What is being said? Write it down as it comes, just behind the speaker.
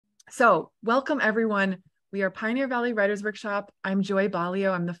So welcome everyone. We are Pioneer Valley Writers Workshop. I'm Joy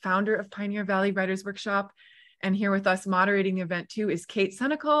Baglio. I'm the founder of Pioneer Valley Writers Workshop. And here with us moderating the event too is Kate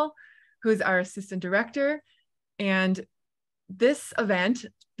Senecal, who's our assistant director. And this event,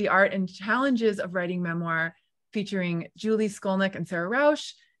 The Art and Challenges of Writing Memoir, featuring Julie Scolnik and Sara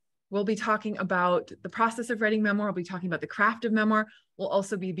Rauch, we'll be talking about the process of writing memoir. We'll be talking about the craft of memoir. We'll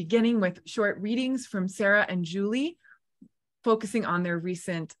also be beginning with short readings from Sara and Julie, focusing on their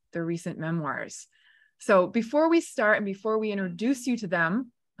recent memoirs. So before we start and before we introduce you to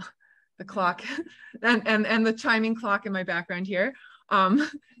them, the clock and the chiming clock in my background here,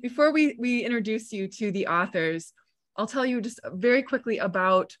 before we introduce you to the authors, I'll tell you just very quickly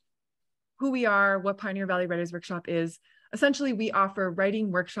about who we are, what Pioneer Valley Writers Workshop is. Essentially, we offer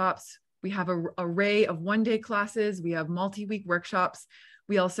writing workshops. We have an array of one-day classes. We have multi-week workshops.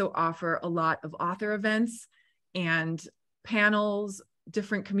 We also offer a lot of author events and panels,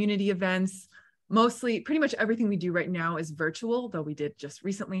 different community events. Mostly, pretty much everything we do right now is virtual, though we did just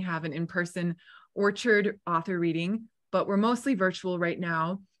recently have an in-person Orchard author reading, but we're mostly virtual right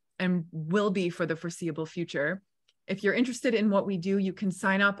now and will be for the foreseeable future. If you're interested in what we do, you can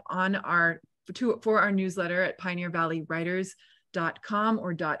sign up on for our newsletter at pioneervalleywriters.com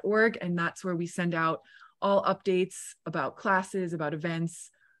or .org, and that's where we send out all updates about classes, about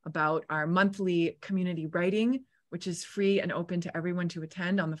events, about our monthly community writing, which is free and open to everyone to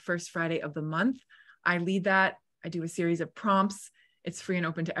attend on the first Friday of the month. I lead that. I do a series of prompts. It's free and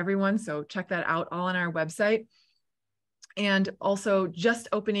open to everyone, so check that out all on our website. And also just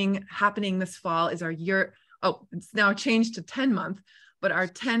happening this fall is our it's now changed to 10-month, but our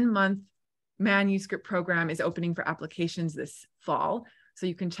 10-month manuscript program is opening for applications this fall. So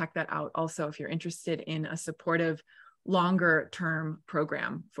you can check that out also if you're interested in a supportive, longer term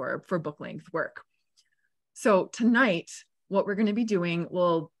program for book length work. So tonight, what we're going to be doing,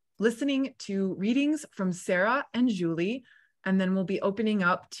 we'll listening to readings from Sara and Julie, and then we'll be opening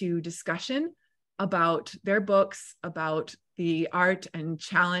up to discussion about their books, about the art and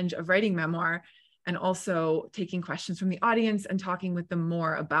challenge of writing memoir, and also taking questions from the audience and talking with them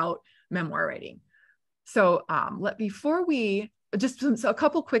more about memoir writing. So a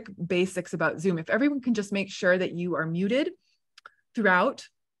couple quick basics about Zoom. If everyone can just make sure that you are muted throughout,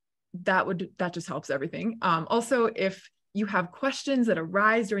 that just helps everything. Also, if you have questions that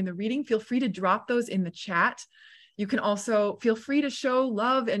arise during the reading, feel free to drop those in the chat. You can also feel free to show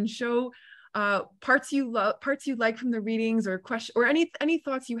love and show parts you like from the readings, or any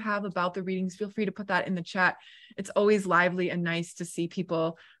thoughts you have about the readings. Feel free to put that in the chat. It's always lively and nice to see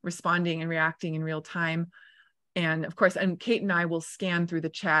people responding and reacting in real time. And of course, Kate and I will scan through the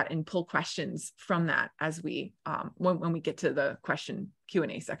chat and pull questions from that as we when we get to the question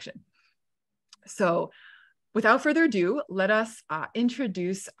Q&A section. So without further ado, let us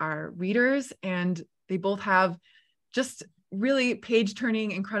introduce our readers. And they both have just really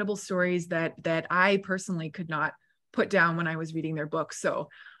page-turning, incredible stories that I personally could not put down when I was reading their books. So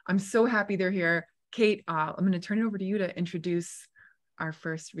I'm so happy they're here. Kate, I'm going to turn it over to you to introduce our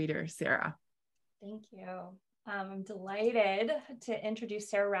first reader, Sara. Thank you. I'm delighted to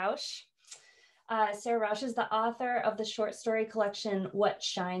introduce Sara Rauch. Sara Rauch is the author of the short story collection What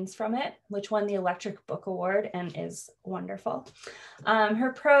Shines From It, which won the Electric Book Award and is wonderful.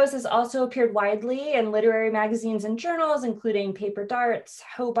 Her prose has also appeared widely in literary magazines and journals, including Paper Darts,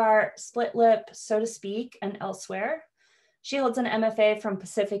 Hobart, Split Lip, So to Speak, and elsewhere. She holds an MFA from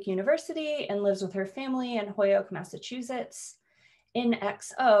Pacific University and lives with her family in Holyoke, Massachusetts. In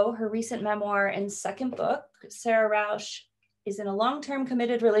XO, her recent memoir and second book, Sara Rauch is in a long-term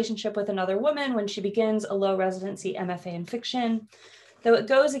committed relationship with another woman when she begins a low residency MFA in fiction. Though it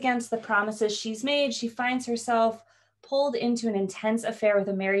goes against the promises she's made, she finds herself pulled into an intense affair with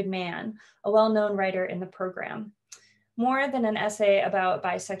a married man, a well-known writer in the program. More than an essay about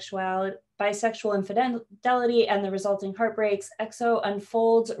bisexual infidelity and the resulting heartbreaks, XO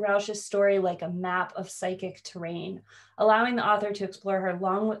unfolds Rauch's story like a map of psychic terrain, allowing the author to explore her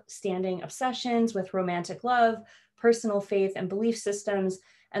long-standing obsessions with romantic love, personal faith and belief systems,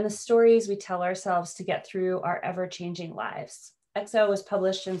 and the stories we tell ourselves to get through our ever-changing lives. XO was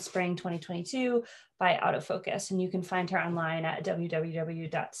published in spring 2022 by Autofocus, and you can find her online at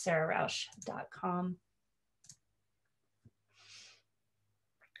www.sararauch.com.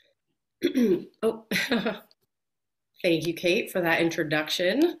 Oh, thank you, Kate, for that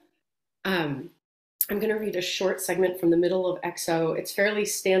introduction. I'm going to read a short segment from the middle of XO. It's fairly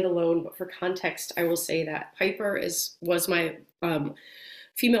standalone, but for context, I will say that Piper was my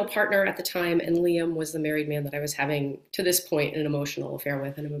female partner at the time, and Liam was the married man that I was having, to this point, an emotional affair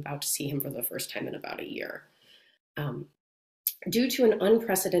with, and I'm about to see him for the first time in about a year. Due to an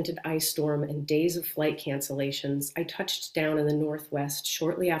unprecedented ice storm and days of flight cancellations, I touched down in the Northwest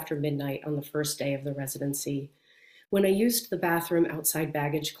shortly after midnight on the first day of the residency. When I used the bathroom outside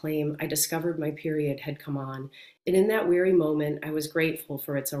baggage claim, I discovered my period had come on, and in that weary moment, I was grateful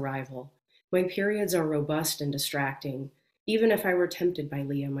for its arrival. My periods are robust and distracting. Even if I were tempted by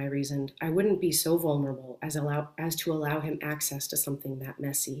Liam, I reasoned, I wouldn't be so vulnerable as to allow him access to something that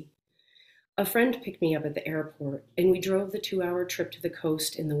messy. A friend picked me up at the airport, and we drove the 2-hour trip to the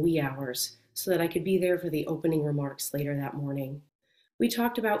coast in the wee hours so that I could be there for the opening remarks later that morning. We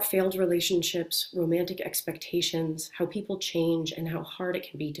talked about failed relationships, romantic expectations, how people change, and how hard it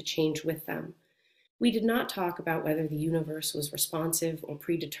can be to change with them. We did not talk about whether the universe was responsive or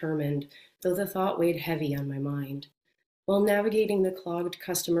predetermined, though the thought weighed heavy on my mind. While navigating the clogged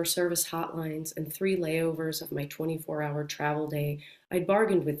customer service hotlines and 3 layovers of my 24-hour travel day, I'd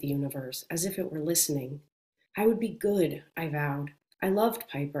bargained with the universe as if it were listening. I would be good, I vowed. I loved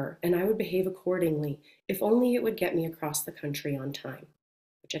Piper, and I would behave accordingly, if only it would get me across the country on time,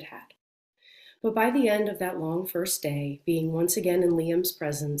 which it had. But by the end of that long first day, being once again in Liam's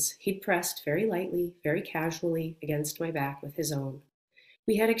presence, he'd pressed very lightly, very casually against my back with his own.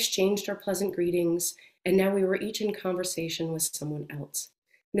 We had exchanged our pleasant greetings, and now we were each in conversation with someone else.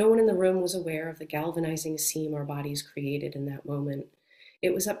 No one in the room was aware of the galvanizing seam our bodies created in that moment.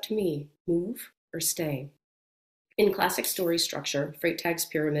 It was up to me, move or stay. In classic story structure, Freytag's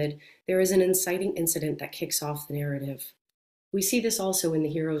pyramid, there is an inciting incident that kicks off the narrative. We see this also in the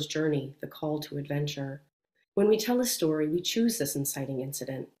hero's journey, the call to adventure. When we tell a story, we choose this inciting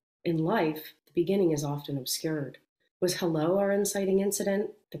incident. In life, the beginning is often obscured. Was hello our inciting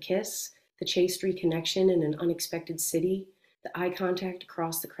incident? The kiss? The chaste reconnection in an unexpected city? The eye contact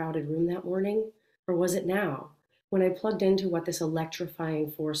across the crowded room that morning? Or was it now, when I plugged into what this electrifying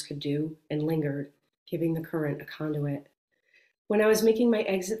force could do and lingered, giving the current a conduit? When I was making my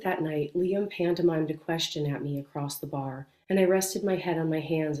exit that night, Liam pantomimed a question at me across the bar, and I rested my head on my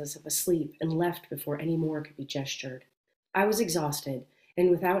hands as if asleep and left before any more could be gestured. I was exhausted,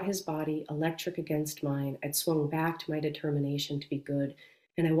 and without his body electric against mine, I'd swung back to my determination to be good,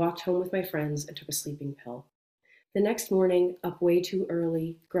 and I walked home with my friends and took a sleeping pill. The next morning, up way too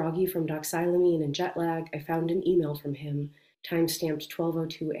early, groggy from doxylamine and jet lag, I found an email from him, time-stamped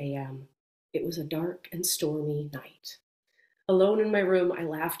 12:02 a.m. It was a dark and stormy night. Alone in my room, I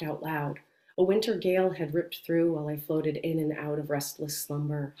laughed out loud. A winter gale had ripped through while I floated in and out of restless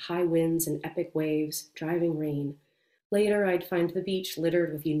slumber, high winds and epic waves, driving rain. Later, I'd find the beach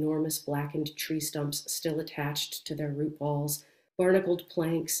littered with enormous blackened tree stumps still attached to their root balls, barnacled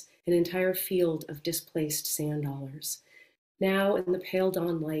planks, an entire field of displaced sand dollars. Now, in the pale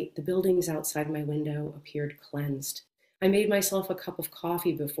dawn light, the buildings outside my window appeared cleansed. I made myself a cup of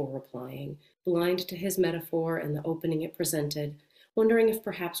coffee before replying, blind to his metaphor and the opening it presented, wondering if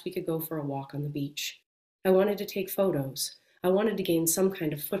perhaps we could go for a walk on the beach. I wanted to take photos. I wanted to gain some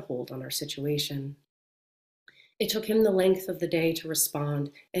kind of foothold on our situation. It took him the length of the day to respond,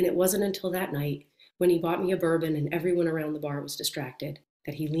 and it wasn't until that night, when he bought me a bourbon and everyone around the bar was distracted,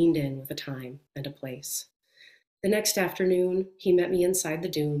 that he leaned in with a time and a place. The next afternoon, he met me inside the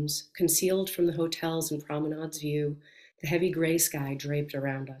dunes, concealed from the hotel's and promenade's view, the heavy gray sky draped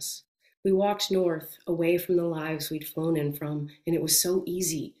around us. We walked north, away from the lives we'd flown in from, and it was so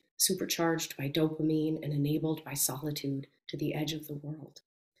easy, supercharged by dopamine and enabled by solitude, to the edge of the world.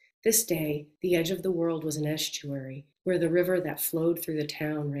 This day, the edge of the world was an estuary, where the river that flowed through the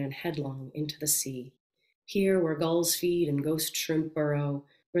town ran headlong into the sea. Here, where gulls feed and ghost shrimp burrow,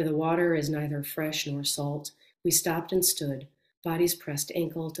 where the water is neither fresh nor salt, we stopped and stood, bodies pressed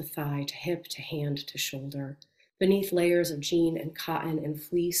ankle to thigh to hip to hand to shoulder. Beneath layers of jean and cotton and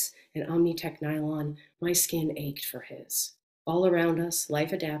fleece and Omnitech nylon, my skin ached for his. All around us,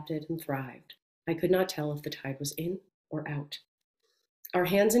 life adapted and thrived. I could not tell if the tide was in or out. Our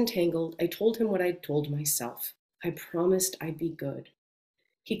hands entangled, I told him what I'd told myself. I promised I'd be good.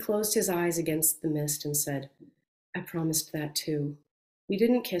 He closed his eyes against the mist and said, I promised that too. We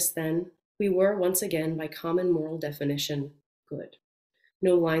didn't kiss then. We were, once again, by common moral definition, good.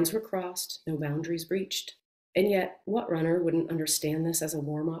 No lines were crossed, no boundaries breached. And yet, what runner wouldn't understand this as a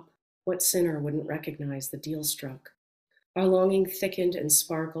warm-up? What sinner wouldn't recognize the deal struck? Our longing thickened and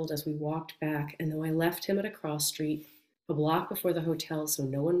sparkled as we walked back, and though I left him at a cross street, a block before the hotel so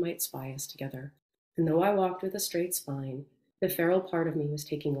no one might spy us together, and though I walked with a straight spine, the feral part of me was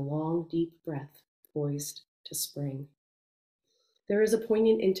taking a long, deep breath, poised to spring. There is a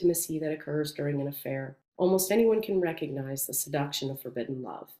poignant intimacy that occurs during an affair. Almost anyone can recognize the seduction of forbidden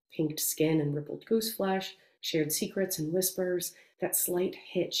love. Pinked skin and rippled goose flesh, shared secrets and whispers, that slight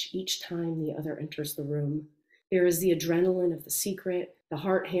hitch each time the other enters the room. There is the adrenaline of the secret, the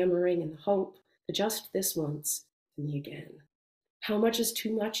heart hammering, and the hope, the just this once, and the again. How much is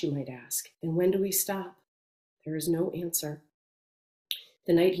too much, you might ask, and when do we stop? There is no answer.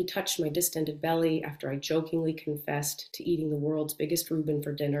 The night he touched my distended belly after I jokingly confessed to eating the world's biggest Reuben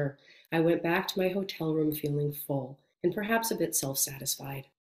for dinner, I went back to my hotel room feeling full and perhaps a bit self-satisfied.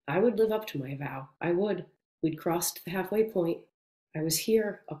 I would live up to my vow. I would. We'd crossed the halfway point. I was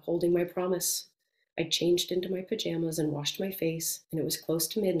here, upholding my promise. I changed into my pajamas and washed my face, and it was close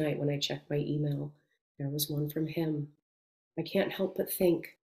to midnight when I checked my email. There was one from him. I can't help but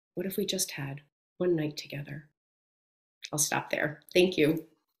think, what if we just had one night together? I'll stop there. Thank you.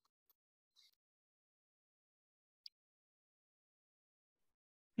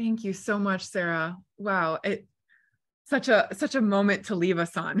 Thank you so much, Sara. Wow, such a moment to leave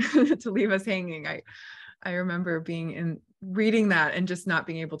us on, to leave us hanging. I remember reading that and just not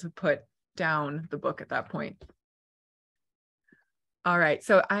being able to put down the book at that point. All right,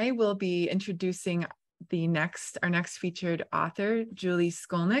 so I will be introducing our next featured author, Julie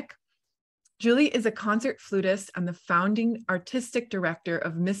Scolnik. Julie is a concert flutist and the founding artistic director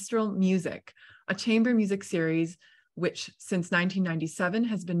of Mistral Music, a chamber music series which since 1997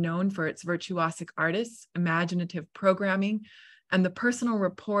 has been known for its virtuosic artists, imaginative programming, and the personal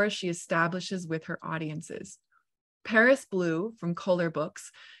rapport she establishes with her audiences. Paris Blue from Kohler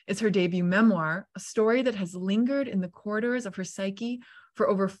Books is her debut memoir, a story that has lingered in the corridors of her psyche for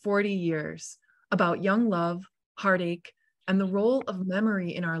over 40 years, about young love, heartache, and the role of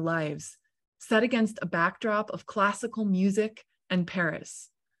memory in our lives, set against a backdrop of classical music and Paris.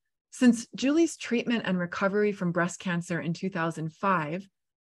 Since Julie's treatment and recovery from breast cancer in 2005,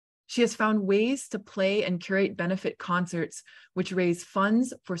 she has found ways to play and curate benefit concerts which raise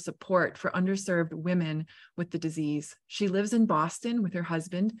funds for support for underserved women with the disease. She lives in Boston with her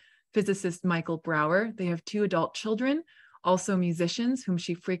husband, physicist Michael Brower. They have 2 adult children, also musicians whom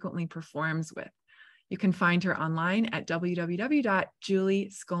she frequently performs with. You can find her online at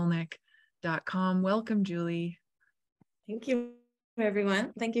www.juliescolnik.com. Welcome, Julie. Thank you,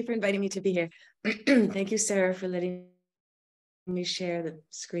 everyone. Thank you for inviting me to be here. Thank you, Sara, for letting me share the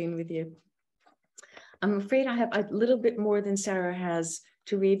screen with you. I'm afraid I have a little bit more than Sara has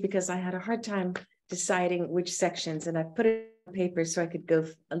to read because I had a hard time deciding which sections, and I put it on paper so I could go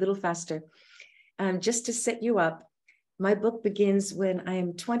a little faster. Just to set you up, my book begins when I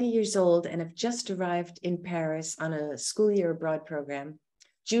am 20 years old and have just arrived in Paris on a school year abroad program,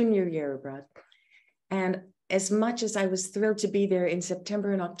 junior year abroad. And as much as I was thrilled to be there in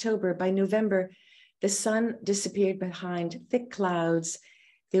September and October, by November, the sun disappeared behind thick clouds.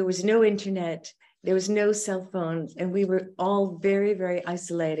 There was no internet, there was no cell phones, and we were all very, very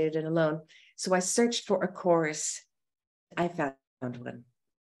isolated and alone. So I searched for a chorus. I found one,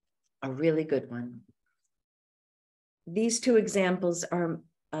 a really good one. These 2 examples are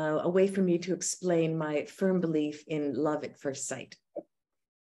a way for me to explain my firm belief in love at first sight.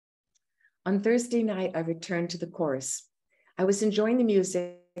 On Thursday night, I returned to the chorus. I was enjoying the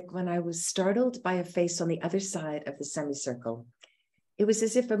music when I was startled by a face on the other side of the semicircle. It was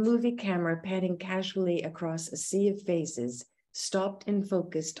as if a movie camera panning casually across a sea of faces stopped and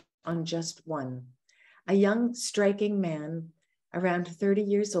focused on just one. A young, striking man, around 30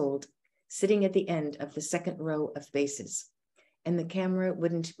 years old, sitting at the end of the second row of bases, and the camera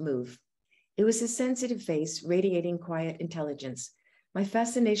wouldn't move. It was a sensitive face radiating quiet intelligence. My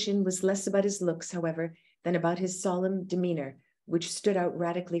fascination was less about his looks, however, than about his solemn demeanor, which stood out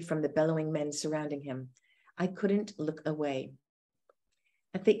radically from the bellowing men surrounding him. I couldn't look away.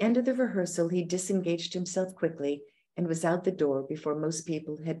 At the end of the rehearsal, he disengaged himself quickly and was out the door before most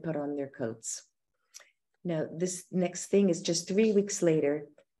people had put on their coats. Now, this next thing is just 3 weeks later,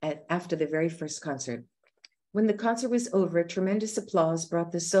 after the very first concert. When the concert was over, tremendous applause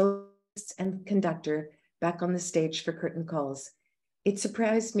brought the soloists and conductor back on the stage for curtain calls. It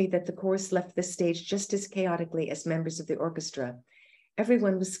surprised me that the chorus left the stage just as chaotically as members of the orchestra.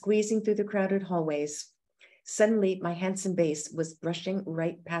 Everyone was squeezing through the crowded hallways. Suddenly, my handsome bass was brushing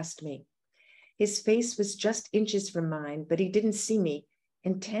right past me. His face was just inches from mine, but he didn't see me,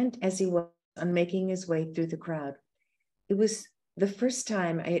 intent as he was on making his way through the crowd. It was the first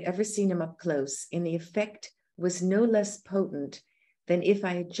time I had ever seen him up close, and the effect was no less potent than if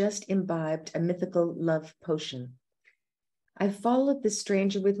I had just imbibed a mythical love potion. I followed the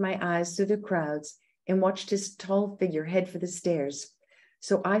stranger with my eyes through the crowds and watched his tall figure head for the stairs,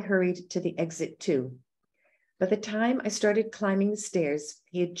 so I hurried to the exit too. By the time I started climbing the stairs,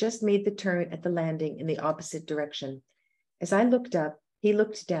 he had just made the turn at the landing in the opposite direction. As I looked up, he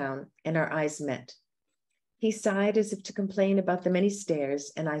looked down, and our eyes met. He sighed as if to complain about the many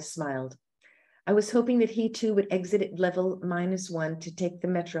stairs, and I smiled. I was hoping that he too would exit at level -1 to take the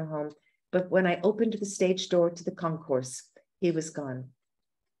metro home, but when I opened the stage door to the concourse, he was gone.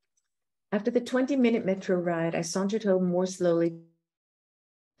 After the 20-minute metro ride, I sauntered home more slowly.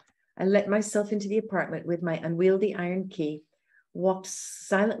 I let myself into the apartment with my unwieldy iron key, walked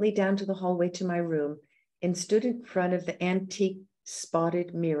silently down to the hallway to my room, and stood in front of the antique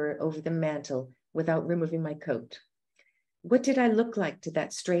spotted mirror over the mantel without removing my coat. What did I look like to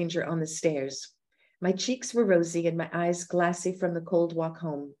that stranger on the stairs? My cheeks were rosy and my eyes glassy from the cold walk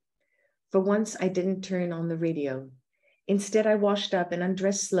home. For once, I didn't turn on the radio. Instead, I washed up and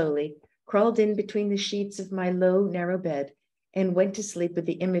undressed slowly, crawled in between the sheets of my low, narrow bed, and went to sleep with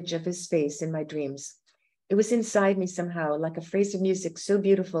the image of his face in my dreams. It was inside me somehow, like a phrase of music so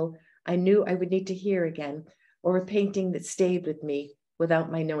beautiful I knew I would need to hear again, or a painting that stayed with me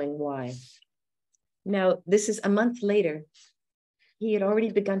without my knowing why. Now, this is a month later. He had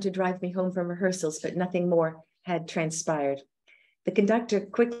already begun to drive me home from rehearsals, but nothing more had transpired. The conductor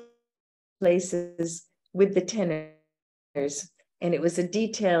quickly places with the tenors, and it was a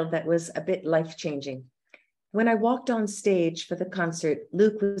detail that was a bit life-changing. When I walked on stage for the concert,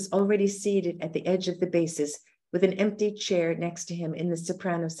 Luke was already seated at the edge of the basses with an empty chair next to him in the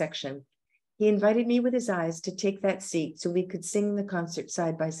soprano section. He invited me with his eyes to take that seat so we could sing the concert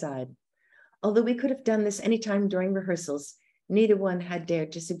side by side. Although we could have done this anytime during rehearsals, neither one had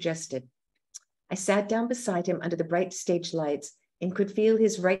dared to suggest it. I sat down beside him under the bright stage lights and could feel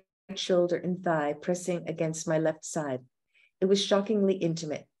his right shoulder and thigh pressing against my left side. It was shockingly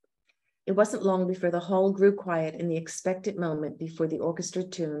intimate. It wasn't long before the hall grew quiet in the expected moment before the orchestra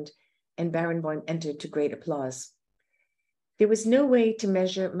tuned and Barenboim entered to great applause. There was no way to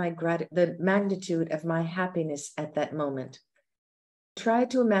measure the magnitude of my happiness at that moment. I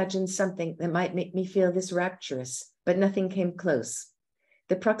tried to imagine something that might make me feel this rapturous, but nothing came close.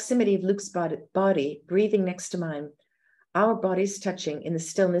 The proximity of Luke's body breathing next to mine, our bodies touching in the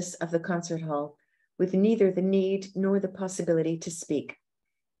stillness of the concert hall, with neither the need nor the possibility to speak.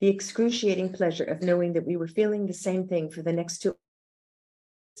 The excruciating pleasure of knowing that we were feeling the same thing for the next 2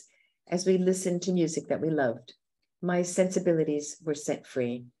 hours as we listened to music that we loved. My sensibilities were set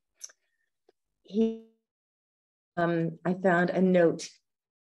free. I found a note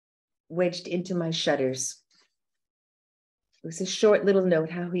wedged into my shutters. It was a short little note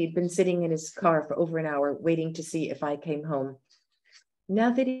how he had been sitting in his car for over an hour waiting to see if I came home.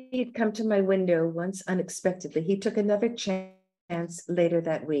 Now that he had come to my window once unexpectedly, he took another chance later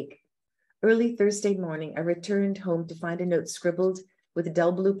that week. Early Thursday morning, I returned home to find a note scribbled with a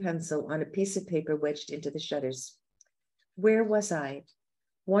dull blue pencil on a piece of paper wedged into the shutters. Where was I?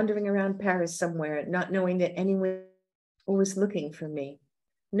 Wandering around Paris somewhere, not knowing that anyone was looking for me.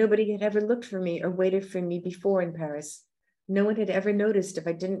 Nobody had ever looked for me or waited for me before in Paris. No one had ever noticed if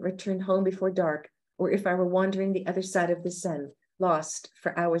I didn't return home before dark or if I were wandering the other side of the Seine, lost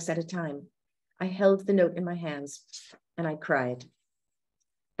for hours at a time. I held the note in my hands and I cried.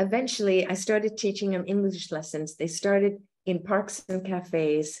 Eventually, I started teaching them English lessons. They started in parks and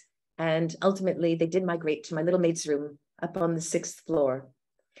cafes, and ultimately they did migrate to my little maid's room up on the 6th floor.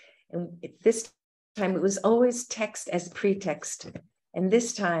 And this time it was always text as pretext. And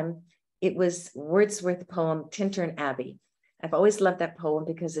this time it was Wordsworth's poem, Tintern Abbey. I've always loved that poem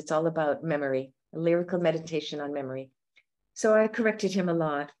because it's all about memory, a lyrical meditation on memory. So I corrected him a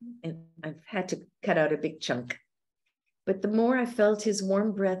lot, and I've had to cut out a big chunk. But the more I felt his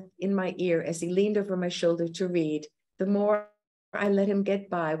warm breath in my ear as he leaned over my shoulder to read, the more I let him get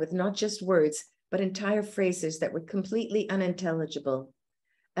by with not just words, but entire phrases that were completely unintelligible.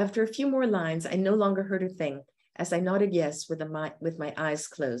 After a few more lines, I no longer heard a thing, as I nodded yes with my eyes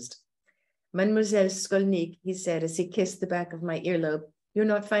closed. Mademoiselle Scolnik, he said as he kissed the back of my earlobe, "You're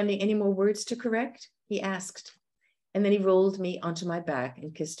not finding any more words to correct?" he asked. And then he rolled me onto my back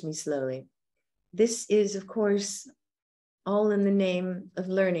and kissed me slowly. This is, of course, all in the name of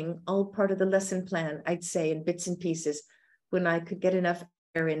learning, all part of the lesson plan, I'd say, in bits and pieces, when I could get enough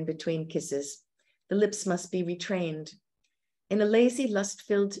air in between kisses. The lips must be retrained. In a lazy,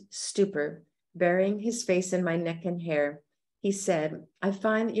 lust-filled stupor, burying his face in my neck and hair, he said, "I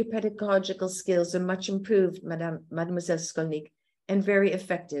find that your pedagogical skills are much improved, Mademoiselle Scolnik, and very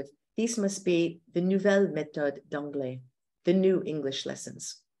effective. These must be the nouvelle méthode d'anglais, the new English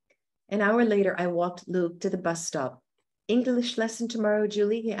lessons." An hour later, I walked Luke to the bus stop. "English lesson tomorrow,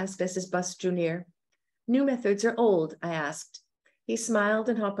 Julie?" he asked as his bus drew near. "New methods are old?" I asked. He smiled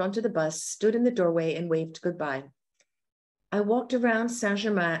and hopped onto the bus, stood in the doorway and waved goodbye. I walked around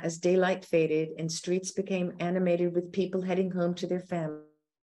Saint-Germain as daylight faded and streets became animated with people heading home to their families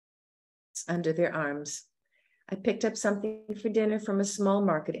under their arms. I picked up something for dinner from a small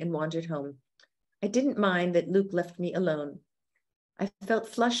market and wandered home. I didn't mind that Luke left me alone. I felt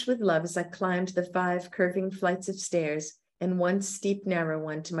flush with love as I climbed the 5 curving flights of stairs and one steep, narrow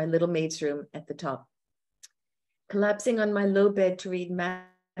one to my little maid's room at the top. Collapsing on my low bed to read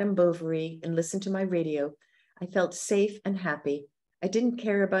Madame Bovary and listen to my radio, I felt safe and happy. I didn't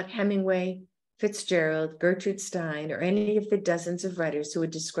care about Hemingway, Fitzgerald, Gertrude Stein, or any of the dozens of writers who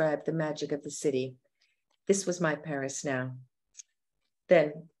would describe the magic of the city. This was my Paris now.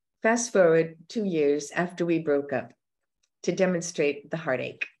 Then, fast forward 2 years after we broke up to demonstrate the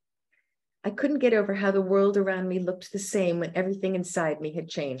heartache. I couldn't get over how the world around me looked the same when everything inside me had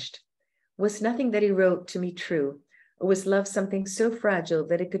changed. Was nothing that he wrote to me true, or was love something so fragile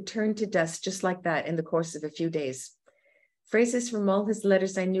that it could turn to dust just like that in the course of a few days? Phrases from all his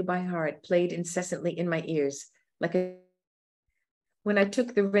letters I knew by heart played incessantly in my ears, when I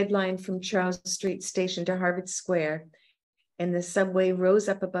took the red line from Charles Street Station to Harvard Square, and the subway rose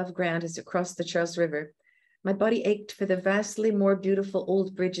up above ground as it crossed the Charles River. My body ached for the vastly more beautiful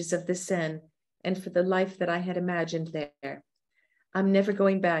old bridges of the Seine and for the life that I had imagined there. I'm never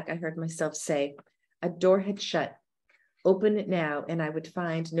going back, I heard myself say. A door had shut. Open it now, and I would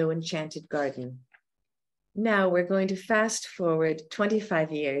find no enchanted garden. Now we're going to fast forward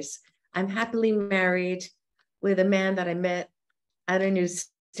 25 years. I'm happily married with a man that I met at a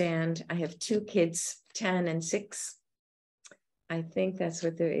newsstand. I have 2 kids, 10 and 6. I think that's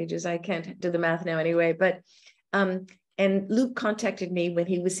what their age is. I can't do the math now anyway, but, and Luke contacted me when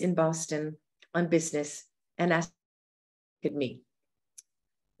he was in Boston on business and asked if he could meet.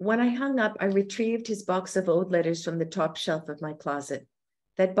 When I hung up, I retrieved his box of old letters from the top shelf of my closet.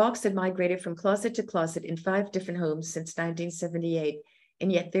 That box had migrated from closet to closet in 5 different homes since 1978,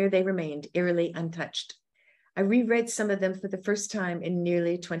 and yet there they remained, eerily untouched. I reread some of them for the first time in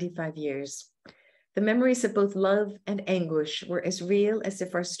nearly 25 years. The memories of both love and anguish were as real as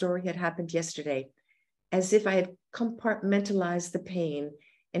if our story had happened yesterday, as if I had compartmentalized the pain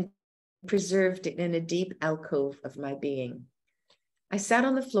and preserved it in a deep alcove of my being. I sat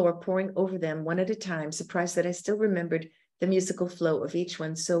on the floor, poring over them one at a time, surprised that I still remembered the musical flow of each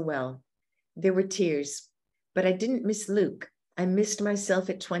one so well. There were tears, but I didn't miss Luke. I missed myself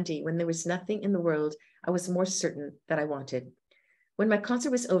at 20 when there was nothing in the world I was more certain that I wanted. When my concert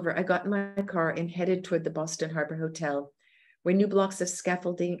was over, I got in my car and headed toward the Boston Harbor Hotel, where new blocks of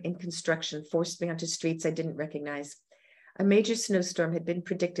scaffolding and construction forced me onto streets I didn't recognize. A major snowstorm had been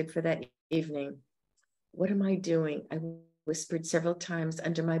predicted for that evening. What am I doing? I whispered several times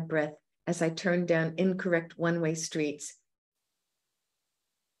under my breath as I turned down incorrect one-way streets.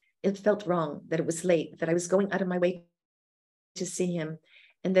 It felt wrong, that it was late, that I was going out of my way to see him,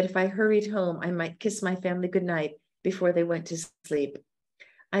 and that if I hurried home, I might kiss my family goodnight before they went to sleep.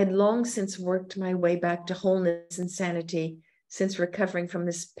 I had long since worked my way back to wholeness and sanity since recovering from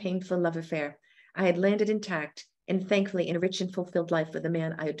this painful love affair. I had landed intact and thankfully in a rich and fulfilled life with the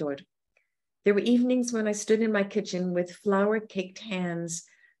man I adored. There were evenings when I stood in my kitchen with flour-caked hands,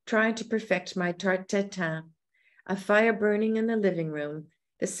 trying to perfect my tarte tatin, a fire burning in the living room,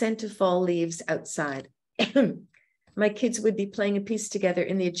 the scent of fall leaves outside. My kids would be playing a piece together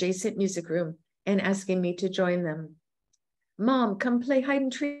in the adjacent music room and asking me to join them. Mom, come play hide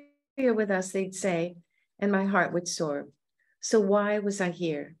and trio with us, they'd say, and my heart would soar. So why was I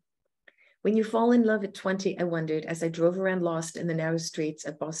here? When you fall in love at 20, I wondered, as I drove around lost in the narrow streets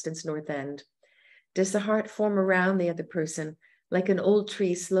of Boston's North End, does the heart form around the other person, like an old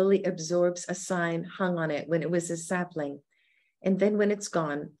tree slowly absorbs a sign hung on it when it was a sapling? And then when it's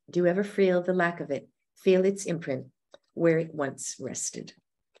gone, do you ever feel the lack of it, feel its imprint where it once rested?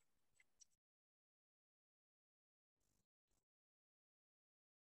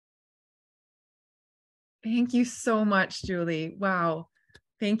 Thank you so much, Julie. Wow.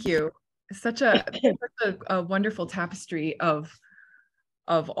 Thank you. Such a wonderful tapestry of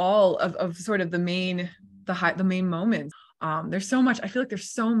all of sort of the main moments. There's so much, I feel like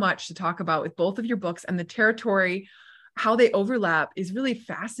there's so much to talk about with both of your books, and the territory, how they overlap is really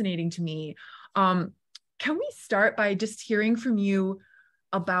fascinating to me. Can we start by just hearing from you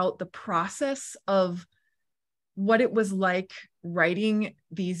about the process of what it was like writing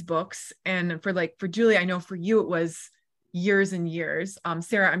these books? And for Julie, I know for you it was years and years.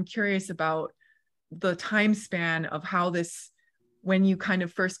 Sara, I'm curious about the time span of how this, when you kind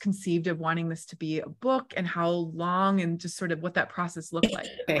of first conceived of wanting this to be a book, and how long, and just sort of what that process looked like.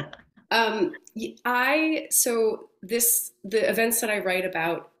 Okay. The events that I write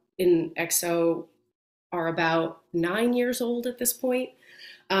about in XO are about 9 years old at this point.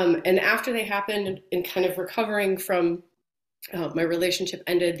 And after they happened, and kind of recovering from my relationship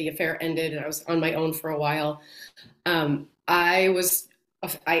ended, the affair ended, and I was on my own for a while. I was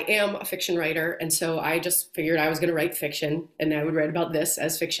I am a fiction writer, and so I just figured I was going to write fiction, and I would write about this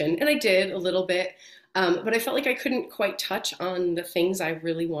as fiction, and I did a little bit, but I felt like I couldn't quite touch on the things I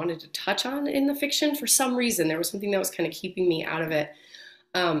really wanted to touch on in the fiction for some reason. There was something that was kind of keeping me out of it.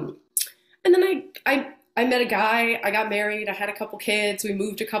 And then I met a guy, I got married, I had a couple kids, we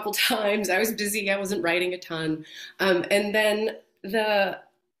moved a couple times, I was busy, I wasn't writing a ton. And then the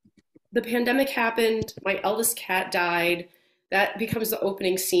pandemic happened, my eldest cat died, that becomes the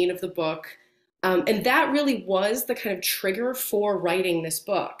opening scene of the book. And that really was the kind of trigger for writing this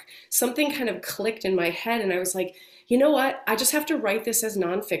book. Something kind of clicked in my head, and I was like, you know what? I just have to write this as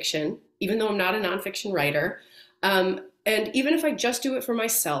nonfiction, even though I'm not a nonfiction writer. And even if I just do it for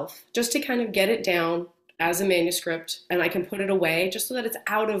myself, just to kind of get it down as a manuscript and I can put it away just so that it's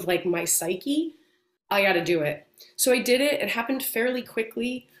out of like my psyche, I got to do it. So I did it. It happened fairly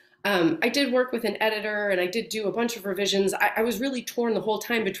quickly. I did work with an editor and I did do a bunch of revisions. I was really torn the whole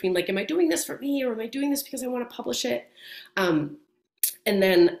time between like, am I doing this for me or am I doing this because I want to publish it? And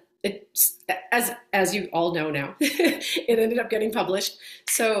then it's, as you all know now, it ended up getting published.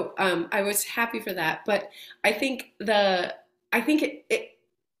 So I was happy for that. But I think it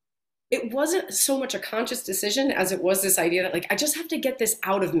wasn't so much a conscious decision as it was this idea that like, I just have to get this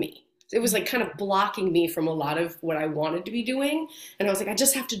out of me. It was like kind of blocking me from a lot of what I wanted to be doing. And I was like, I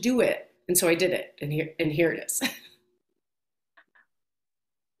just have to do it. And so I did it. And here it is.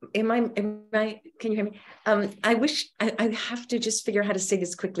 Can you hear me? I wish I have to just figure out how to say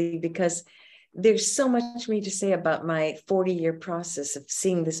this quickly because there's so much for me to say about my 40-year process of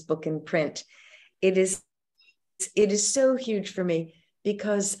seeing this book in print. It is so huge for me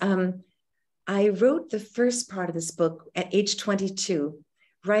because I wrote the first part of this book at age 22,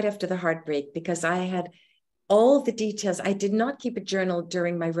 right after the heartbreak, because I had all the details. I did not keep a journal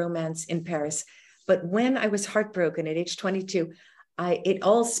during my romance in Paris, but when I was heartbroken at age 22, it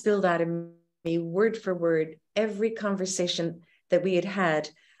all spilled out of me word for word, every conversation that we had had,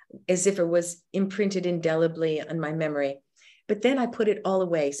 as if it was imprinted indelibly on my memory. But then I put it all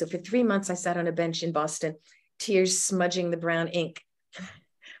away. So for 3 months, I sat on a bench in Boston, tears smudging the brown ink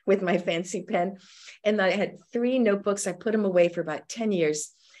with my fancy pen. And I had 3 notebooks. I put them away for about 10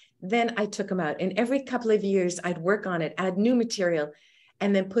 years. Then I took them out. And every couple of years, I'd work on it, add new material,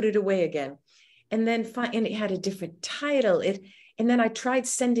 and then put it away again. And then and it had a different title. And then I tried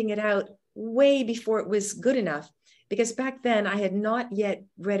sending it out way before it was good enough, because back then I had not yet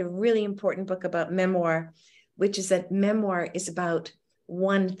read a really important book about memoir, which is that memoir is about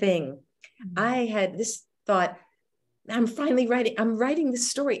one thing. Mm-hmm. I had this thought, I'm writing this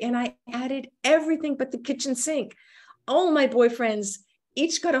story, and I added everything but the kitchen sink. All my boyfriends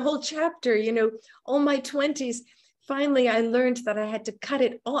each got a whole chapter, all my 20s. Finally, I learned that I had to cut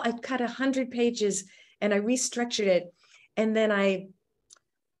it all. I cut 100 pages and I restructured it. And then I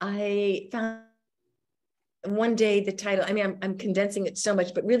found one day the title, I'm condensing it so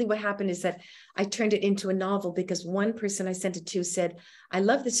much, but really what happened is that I turned it into a novel because one person I sent it to said, I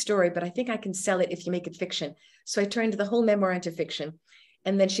love this story, but I think I can sell it if you make it fiction. So I turned the whole memoir into fiction,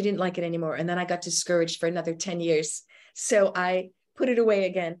 and then she didn't like it anymore. And then I got discouraged for another 10 years. So I put it away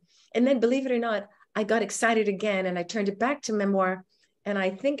again. And then, believe it or not, I got excited again and I turned it back to memoir. And I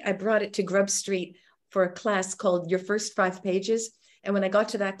think I brought it to Grub Street for a class called Your First 5 Pages. And when I got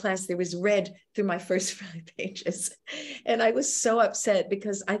to that class, there was red through my first 5 pages. And I was so upset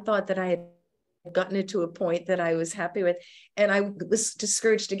because I thought that I had gotten it to a point that I was happy with. And I was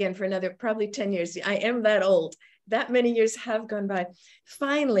discouraged again for another probably 10 years. I am that old. That many years have gone by.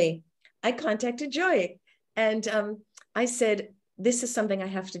 Finally, I contacted Joy and I said, this is something I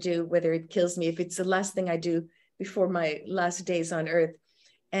have to do, whether it kills me, if it's the last thing I do before my last days on earth.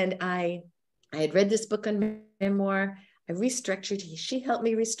 And I had read this book on memoir. I restructured. She helped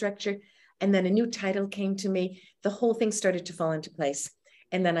me restructure. And then a new title came to me. The whole thing started to fall into place.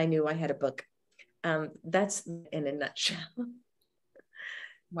 And then I knew I had a book. That's in a nutshell.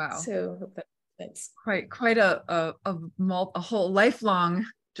 Wow. So that's quite a whole lifelong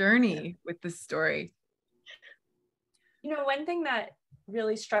journey with this story. One thing that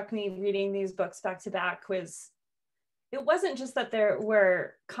really struck me reading these books back to back was it wasn't just that there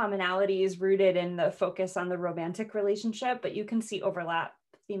were commonalities rooted in the focus on the romantic relationship, but you can see overlap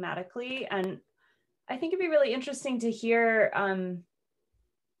thematically. And I think it'd be really interesting to hear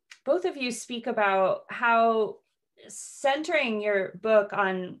both of you speak about how centering your book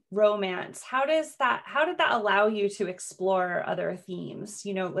on romance, how did that allow you to explore other themes?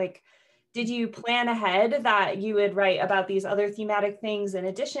 Did you plan ahead that you would write about these other thematic things in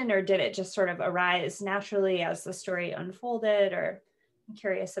addition, or did it just sort of arise naturally as the story unfolded? Or I'm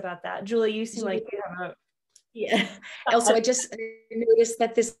curious about that. Julie, you seem like you have Yeah. Also, I just noticed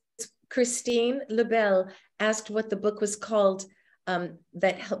that this Christine LaBelle asked what the book was called,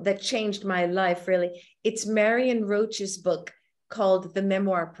 that changed my life, really. It's Marion Roach's book called The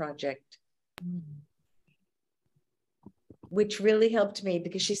Memoir Project, which really helped me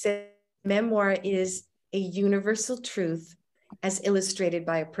because she said memoir is a universal truth as illustrated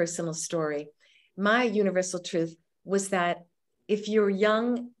by a personal story. My universal truth was that if you're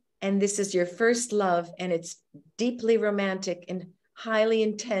young and this is your first love and it's deeply romantic and highly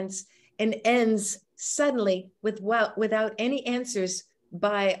intense and ends suddenly without any answers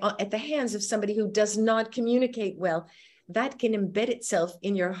at the hands of somebody who does not communicate well, that can embed itself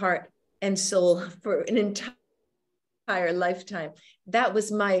in your heart and soul for an entire lifetime. That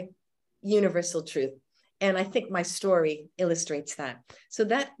was my universal truth. And I think my story illustrates that. So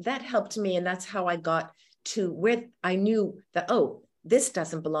that helped me. And that's how I got to where I knew that, oh, this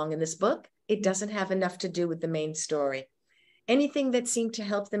doesn't belong in this book. It doesn't have enough to do with the main story. Anything that seemed to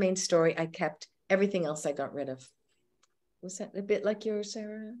help the main story, I kept. Everything else I got rid of. Was that a bit like yours,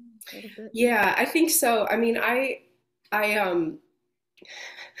 Sarah? A little bit? Yeah, I think so. I mean, I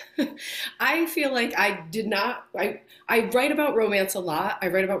feel like I write about romance a lot. I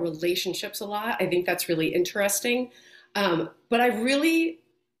write about relationships a lot. I think that's really interesting. But I really,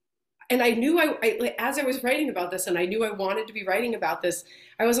 and I knew like, as I was writing about this and I knew I wanted to be writing about this,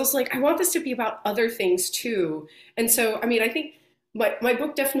 I was also like, I want this to be about other things too. And so, I mean, I think my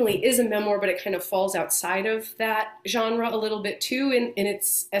book definitely is a memoir, but it kind of falls outside of that genre a little bit too in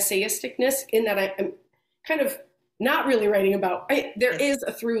its essayisticness, in that I'm kind of not really writing about, there is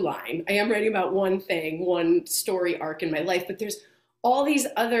a through line. I am writing about one thing, one story arc in my life, but there's all these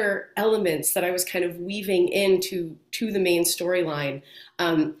other elements that I was kind of weaving into the main storyline.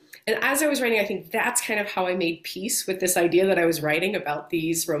 And as I was writing, I think that's kind of how I made peace with this idea that I was writing about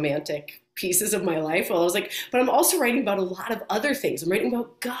these romantic pieces of my life. Well, I was like, but I'm also writing about a lot of other things. I'm writing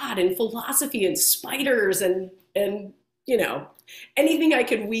about God and philosophy and spiders and you know, anything I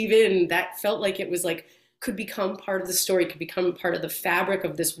could weave in that felt like it was like, could become part of the story, could become part of the fabric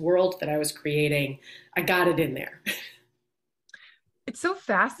of this world that I was creating. I got it in there. It's so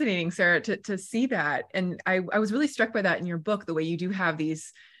fascinating, Sarah, to see that. And I was really struck by that in your book, the way you do have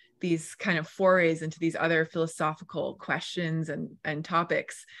these kind of forays into these other philosophical questions and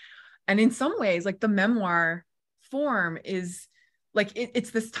topics. And in some ways, like the memoir form is like,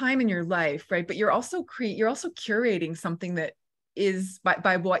 it's this time in your life, right? But you're also curating something that is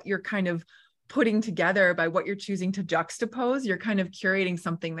by what you're kind of putting together, by what you're choosing to juxtapose, you're kind of curating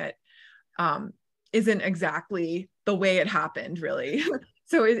something that isn't exactly the way it happened, really.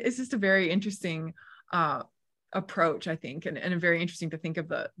 So it's just a very interesting approach, I think, and very interesting to think of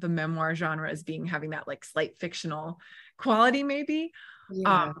the memoir genre as having that like slight fictional quality, maybe.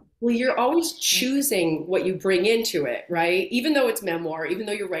 Yeah. Well, you're always choosing what you bring into it, right? Even though it's memoir, even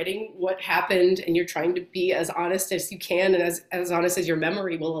though you're writing what happened and you're trying to be as honest as you can and as honest as your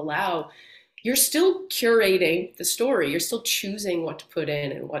memory will allow, you're still curating the story. You're still choosing what to put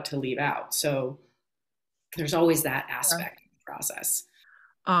in and what to leave out. So there's always that aspect of the process.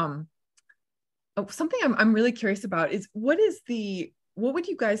 Something I'm really curious about is what would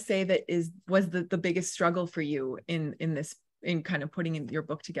you guys say that was the biggest struggle for you in kind of putting in your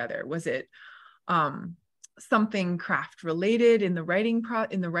book together? Was it something craft related in the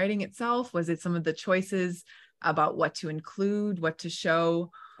writing itself? Was it some of the choices about what to include, what to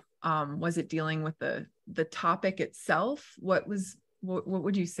show? Was it dealing with the topic itself? What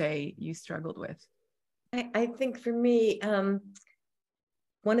would you say you struggled with? I think for me,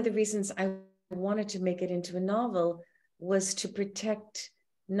 one of the reasons I wanted to make it into a novel was to protect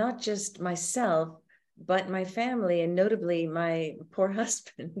not just myself, but my family, and notably my poor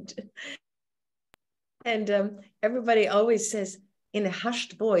husband. And everybody always says in a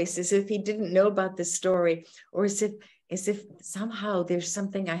hushed voice, as if he didn't know about this story, or as if somehow there's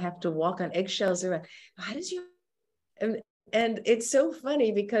something I have to walk on eggshells around. How did you? And it's so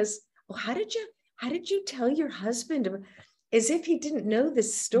funny because how did you tell your husband? As if he didn't know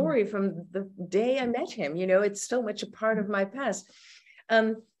this story from the day I met him. You know, it's so much a part of my past.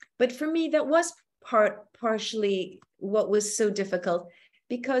 But for me, that was partially what was so difficult,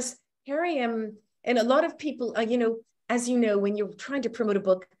 because here I am, and a lot of people, as you know, when you're trying to promote a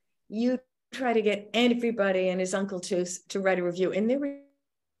book, you try to get everybody and his uncle to write a review. And there were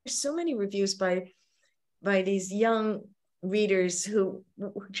so many reviews by these young readers who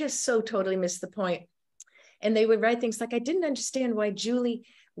just so totally missed the point. And they would write things like, I didn't understand why Julie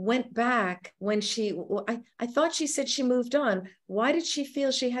went back when I thought she said she moved on. Why did she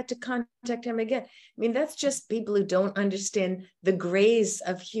feel she had to contact him again? I mean, that's just people who don't understand the grays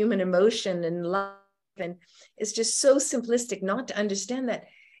of human emotion and and it's just so simplistic not to understand that.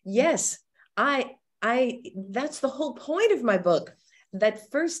 Yes, that's the whole point of my book,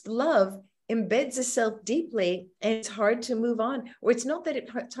 that first love embeds itself deeply and it's hard to move on, or it's not that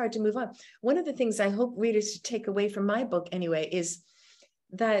it's hard to move on. One of the things I hope readers should take away from my book anyway is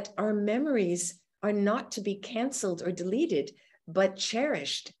that our memories are not to be canceled or deleted, but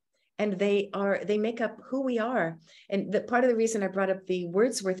cherished. And they make up who we are. And the part of the reason I brought up the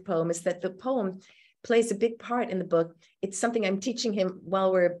Wordsworth poem is that the poem plays a big part in the book. It's something I'm teaching him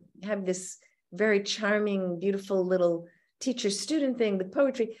while we're having this very charming, beautiful little teacher-student thing with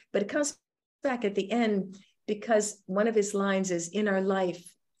poetry, but it comes back at the end because one of his lines is, in our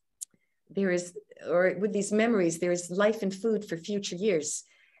life, there is, or with these memories, there is life and food for future years.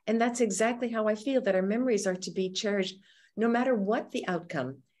 And that's exactly how I feel, that our memories are to be cherished no matter what the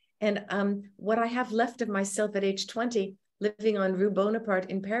outcome. And what I have left of myself at age 20, living on Rue Bonaparte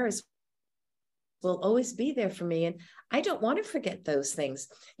in Paris, will always be there for me. And I don't want to forget those things.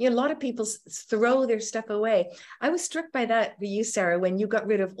 You know, a lot of people throw their stuff away. I was struck by that for you, Sarah, when you got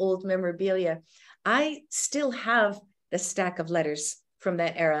rid of old memorabilia. I still have the stack of letters from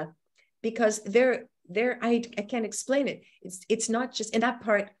that era because I can't explain it. It's not just, and that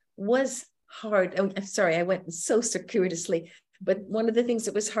part was hard. I'm sorry, I went so circuitously, but one of the things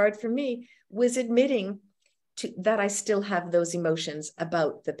that was hard for me was admitting that I still have those emotions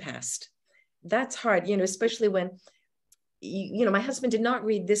about the past. That's hard, you know, especially when, you know, my husband did not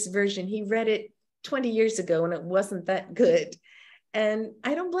read this version. He read it 20 years ago and it wasn't that good. And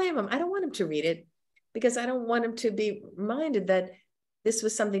I don't blame him. I don't want him to read it because I don't want him to be reminded that this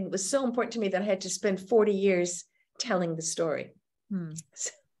was something that was so important to me that I had to spend 40 years telling the story.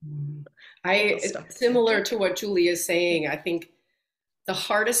 So, similar to what Julie is saying, I think the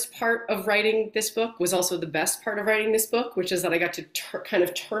hardest part of writing this book was also the best part of writing this book, which is that I got to kind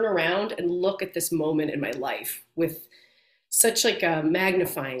of turn around and look at this moment in my life with such like a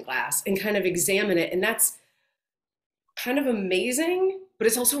magnifying glass and kind of examine it. And that's kind of amazing, but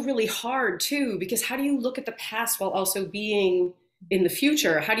it's also really hard too, because how do you look at the past while also being in the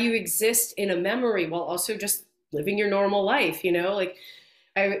future? How do you exist in a memory while also just living your normal life? You know, like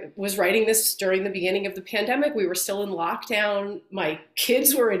I was writing this during the beginning of the pandemic. We were still in lockdown. My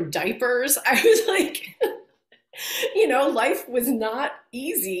kids were in diapers. I was like, you know, life was not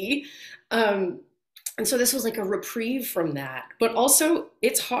easy. And so this was like a reprieve from that. But also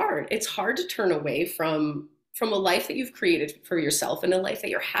it's hard. It's hard to turn away from a life that you've created for yourself and a life that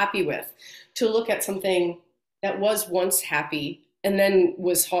you're happy with, to look at something that was once happy and then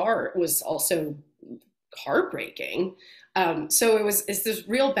was hard, was also heartbreaking. So it's this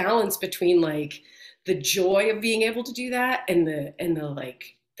real balance between like the joy of being able to do that and the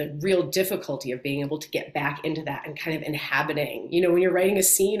like the real difficulty of being able to get back into that and kind of inhabiting, you know, when you're writing a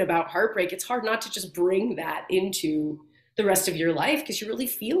scene about heartbreak, it's hard not to just bring that into the rest of your life because you're really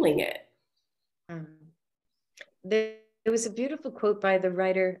feeling it. There was a beautiful quote by the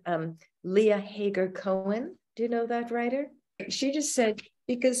writer, Leah Hager Cohen. Do you know that writer? She just said,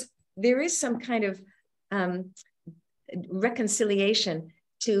 because there is some kind of reconciliation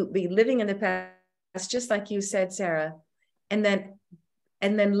to be living in the past, just like you said, Sarah, and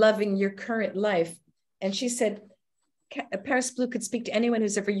then loving your current life. And she said, Paris Blue could speak to anyone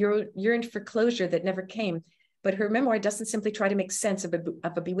who's ever yearned for closure that never came, but her memoir doesn't simply try to make sense of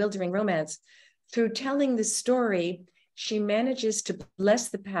a bewildering romance. Through telling the story, she manages to bless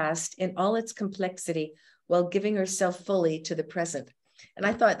the past in all its complexity while giving herself fully to the present. And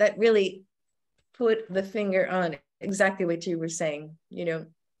I thought that really put the finger on exactly what you were saying, you know,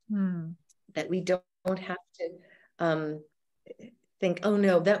 that we don't have to think, oh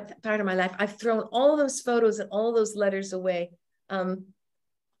no, that part of my life, I've thrown all those photos and all those letters away.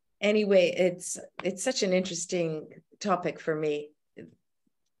 Anyway, it's such an interesting topic for me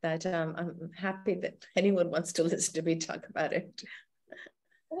that I'm happy that anyone wants to listen to me talk about it.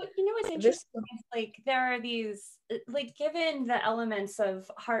 Well, you know what's interesting is like there are these, like given the elements of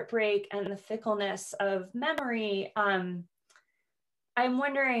heartbreak and the fickleness of memory, I'm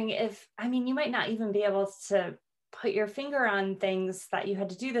wondering if, I mean, you might not even be able to put your finger on things that you had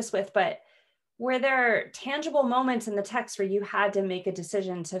to do this with, but were there tangible moments in the text where you had to make a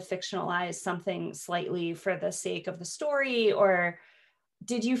decision to fictionalize something slightly for the sake of the story? Or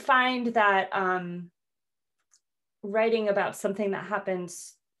did you find that writing about something that happened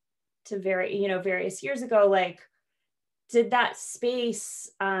to various years ago, like did that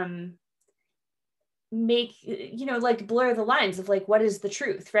space make, like blur the lines of like, what is the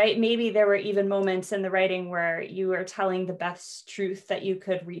truth, right? Maybe there were even moments in the writing where you were telling the best truth that you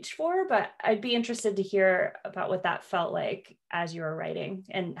could reach for, but I'd be interested to hear about what that felt like as you were writing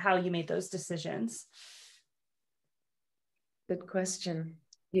and how you made those decisions. Good question.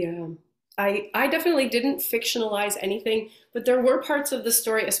 Yeah. I definitely didn't fictionalize anything, but there were parts of the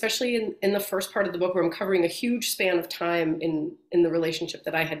story, especially in the first part of the book, where I'm covering a huge span of time in the relationship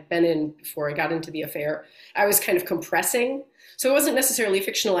that I had been in before I got into the affair. I was kind of compressing. So it wasn't necessarily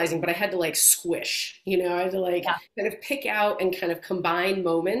fictionalizing, but I had to like squish, I had to like kind of pick out and kind of combine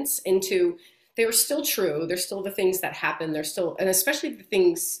moments into, they were still true. They're still the things that happened. They're still, and especially the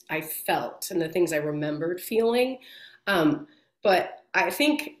things I felt and the things I remembered feeling. But I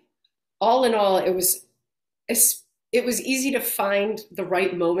think all in all, it was easy to find the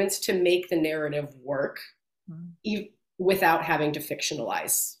right moments to make the narrative work without having to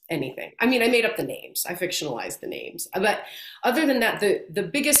fictionalize anything. I mean, I made up the names. I fictionalized the names. But other than that, the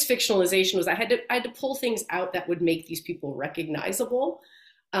biggest fictionalization was I had to pull things out that would make these people recognizable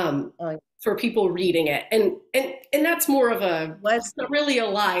for people reading it. And that's more of it's not really a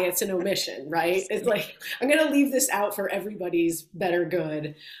lie, it's an omission, right? It's like, I'm going to leave this out for everybody's better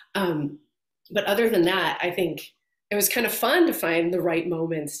good. But other than that, I think it was kind of fun to find the right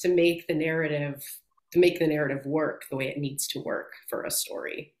moments to make the narrative work the way it needs to work for a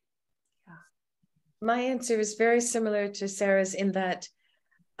story. My answer is very similar to Sarah's in that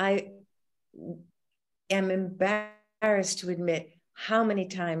I am embarrassed to admit how many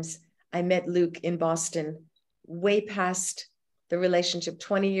times I met Luke in Boston, way past the relationship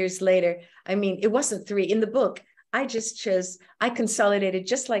 20 years later. I mean, it wasn't 3 in the book. I consolidated,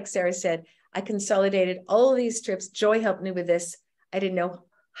 just like Sarah said, I consolidated all these trips. Joy helped me with this. I didn't know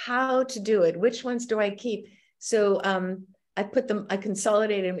how to do it. Which ones do I keep? So I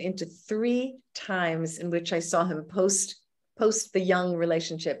consolidated them into 3 times in which I saw him post the young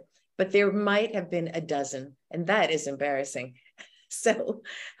relationship, but there might have been a dozen, and that is embarrassing. So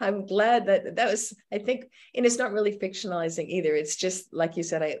I'm glad that was, I think, and it's not really fictionalizing either. It's just, like you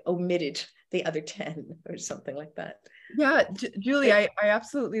said, I omitted the other 10 or something like that. Yeah, Julie, I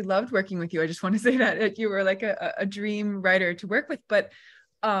absolutely loved working with you. I just want to say that you were like a dream writer to work with. But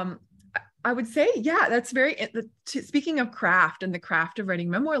I would say, yeah, that's speaking of craft and the craft of writing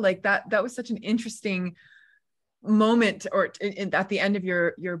memoir, like that was such an interesting moment at the end of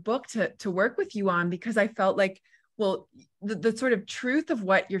your book to work with you on, because I felt like, well, the sort of truth of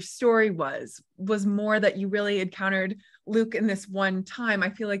what your story was more that you really encountered Luke in this one time. I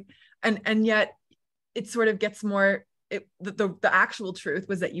feel like, and yet it sort of gets more, the actual truth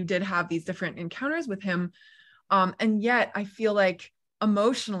was that you did have these different encounters with him. And yet I feel like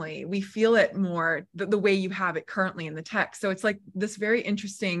emotionally, we feel it more the way you have it currently in the text. So it's like this very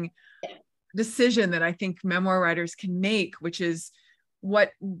interesting decision that I think memoir writers can make, which is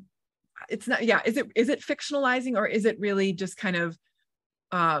it's not, is it fictionalizing, or is it really just kind of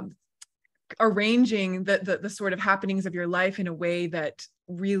arranging the sort of happenings of your life in a way that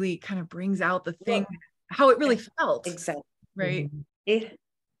really kind of brings out the thing, how it really felt. Exactly. Right.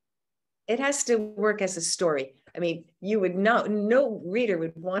 It has to work as a story. I mean, no reader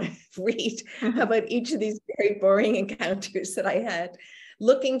would want to read about each of these very boring encounters that I had,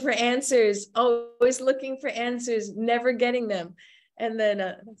 looking for answers, always looking for answers, never getting them. And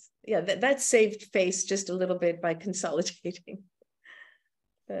then, that saved face just a little bit by consolidating.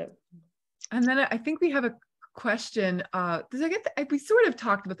 And then I think we have a question. We sort of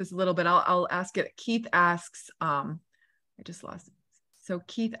talked about this a little bit. I'll ask it. Keith asks, I just lost it. So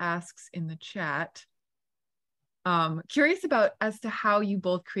Keith asks in the chat, curious as to how you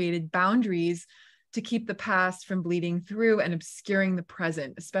both created boundaries to keep the past from bleeding through and obscuring the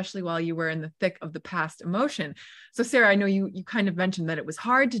present, especially while you were in the thick of the past emotion. So Sarah, I know you kind of mentioned that it was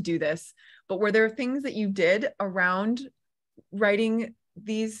hard to do this, but were there things that you did around writing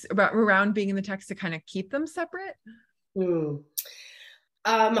these, around being in the text, to kind of keep them separate?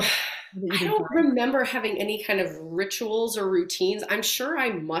 I don't remember having any kind of rituals or routines. I'm sure I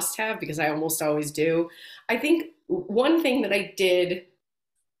must have, because I almost always do. I think one thing that I did,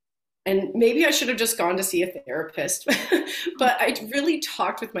 and maybe I should have just gone to see a therapist, but I really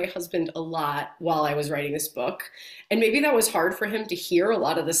talked with my husband a lot while I was writing this book. And maybe that was hard for him to hear a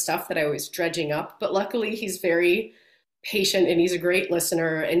lot of the stuff that I was dredging up, but luckily he's very patient and he's a great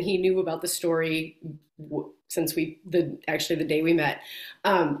listener, and he knew about the story since the day we met.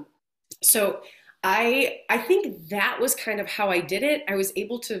 So I think that was kind of how I did it. I was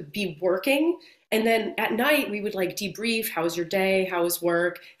able to be working, and then at night we would like debrief. How was your day? How was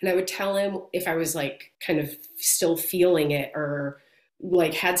work? And I would tell him if I was like kind of still feeling it, or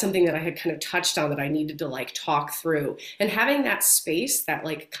like had something that I had kind of touched on that I needed to like talk through. And having that space, that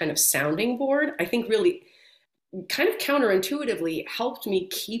like kind of sounding board, I think really kind of counterintuitively helped me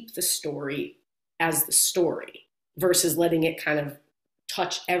keep the story as the story versus letting it kind of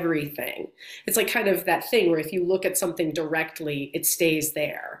touch everything. It's like kind of that thing where if you look at something directly, it stays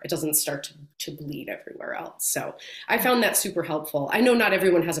there. It doesn't start to bleed everywhere else. So I found that super helpful. I know not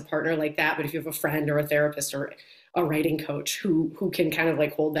everyone has a partner like that, but if you have a friend or a therapist or a writing coach who can kind of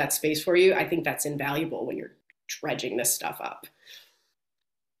like hold that space for you, I think that's invaluable when you're dredging this stuff up.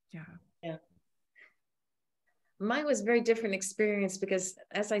 Yeah. Yeah. Mine was a very different experience because,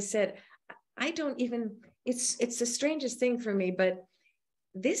 as I said, I don't even, it's the strangest thing for me, but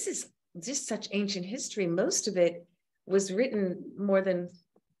this is just such ancient history. Most of it was written more than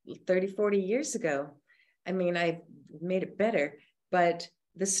 30, 40 years ago. I mean, I made it better, but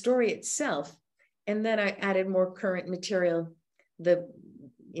the story itself, and then I added more current material,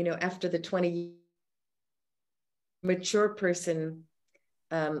 after the 20 mature person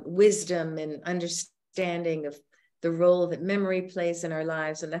wisdom and understanding of the role that memory plays in our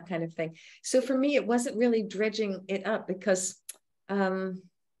lives and that kind of thing. So for me, it wasn't really dredging it up because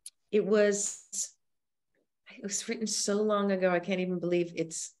it was written so long ago. I can't even believe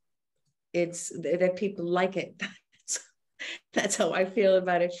it's that people like it. That's how I feel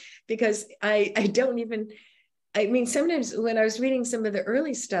about it, because I mean, sometimes when I was reading some of the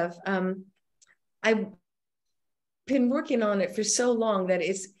early stuff, I've been working on it for so long that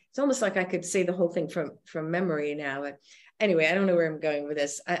it's almost like I could say the whole thing from memory now. But anyway, I don't know where I'm going with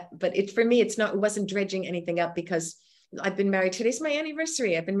this, but for me, it wasn't dredging anything up because I've been married. Today's my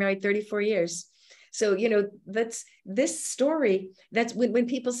anniversary. I've been married 34 years. So, that's this story. That's when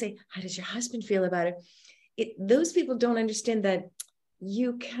people say, how does your husband feel about it? Those people don't understand that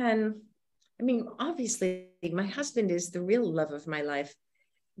you can, I mean, obviously my husband is the real love of my life,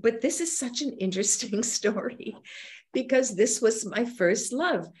 but this is such an interesting story because this was my first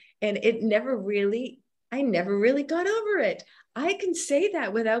love and I never really got over it. I can say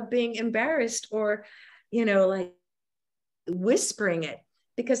that without being embarrassed or, like whispering it,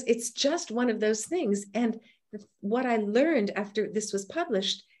 because it's just one of those things. And what I learned after this was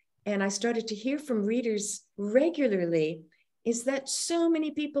published, and I started to hear from readers regularly, is that so many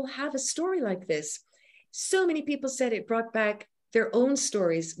people have a story like this. So many people said it brought back their own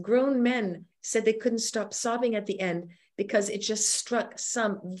stories. Grown men said they couldn't stop sobbing at the end because it just struck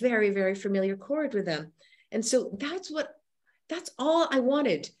some very, very familiar chord with them. And so that's all I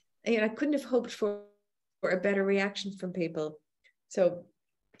wanted. And I couldn't have hoped for a better reaction from people. So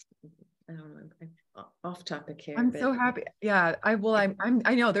I don't know, I'm off topic here. I'm so happy. Yeah, I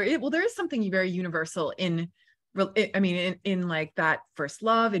know there is something very universal in like that first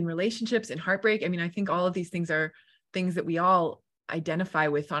love, in relationships, in heartbreak. I mean, I think all of these things are things that we all identify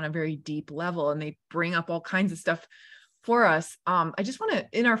with on a very deep level, and they bring up all kinds of stuff for us. I just want to,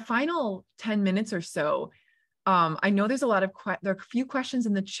 in our final 10 minutes or so, I know there's there are a few questions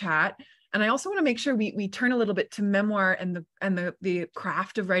in the chat, and I also want to make sure we turn a little bit to memoir and the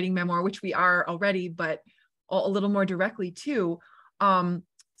craft of writing memoir, which we are already, but a little more directly too.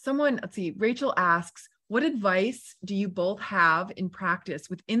 Let's see, Rachel asks, what advice do you both have in practice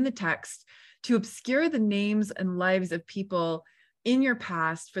within the text to obscure the names and lives of people in your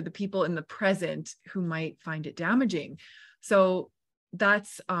past for the people in the present who might find it damaging? So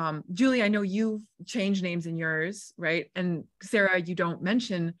that's Julie, I know you've changed names in yours, right? And Sarah, you don't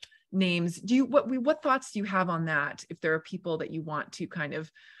mention names. What thoughts do you have on that? If there are people that you want to kind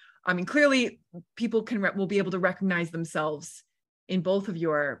of, I mean, clearly people will be able to recognize themselves in both of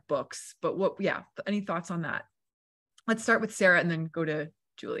your books, but any thoughts on that? Let's start with Sarah and then go to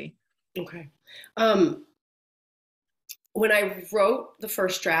Julie. Okay. When I wrote the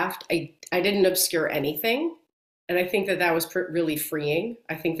first draft, I didn't obscure anything. And I think that was really freeing.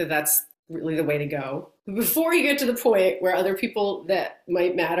 I think that that's really the way to go. Before you get to the point where other people that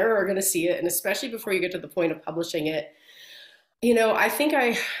might matter are going to see it, and especially before you get to the point of publishing it, I think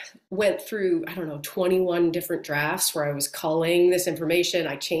I went through, 21 different drafts where I was culling this information.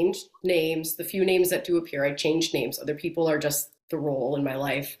 I changed names. The few names that do appear, I changed names. Other people are just the role in my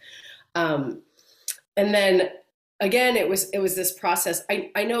life. And then again, it was this process.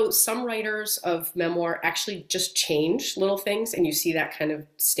 I know some writers of memoir actually just change little things, and you see that kind of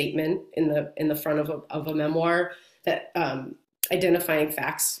statement in the front of a memoir that identifying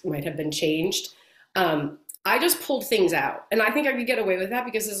facts might have been changed. I just pulled things out, and I think I could get away with that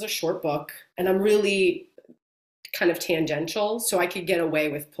because it's a short book, and I'm really kind of tangential, so I could get away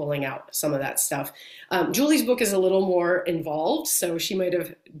with pulling out some of that stuff. Julie's book is a little more involved, so she might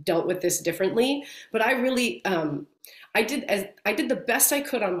have dealt with this differently, but I really, I did the best I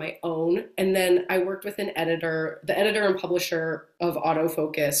could on my own. And then I worked with an editor, the editor and publisher of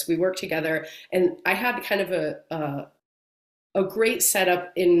Autofocus. We worked together, and I had kind of a great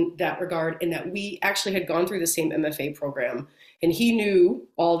setup in that regard, in that we actually had gone through the same MFA program, and he knew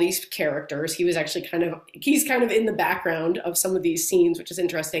all these characters. He was actually he's kind of in the background of some of these scenes, which is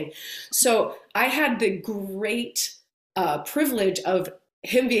interesting. So I had the great privilege of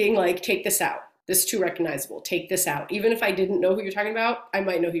him being like, take this out. This is too recognizable. Take this out. Even if I didn't know who you're talking about, I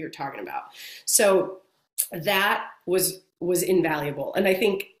might know who you're talking about. So that was invaluable. And I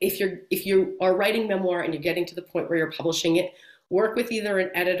think if you are writing memoir and you're getting to the point where you're publishing it, work with either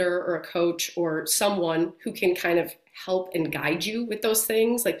an editor or a coach or someone who can kind of help and guide you with those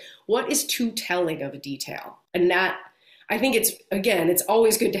things. Like, what is too telling of a detail? And that, I think it's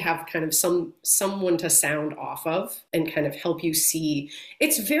always good to have kind of someone to sound off of and kind of help you see.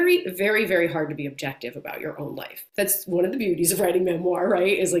 It's very, very, very hard to be objective about your own life. That's one of the beauties of writing memoir,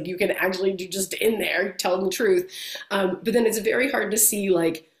 right? Is like, you can actually do just in there, tell them the truth. But then it's very hard to see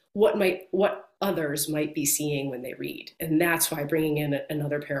like what others might be seeing when they read. And that's why bringing in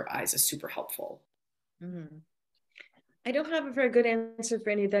another pair of eyes is super helpful. Mm-hmm. I don't have a very good answer for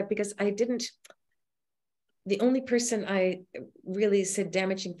any of that, because the only person I really said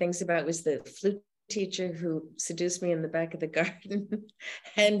damaging things about was the flute teacher who seduced me in the back of the garden,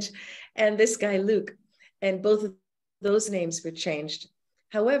 and this guy, Luke, and both of those names were changed.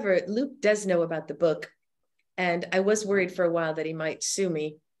 However, Luke does know about the book, and I was worried for a while that he might sue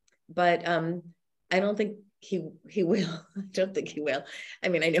me, but I don't think he will. I don't think he will. I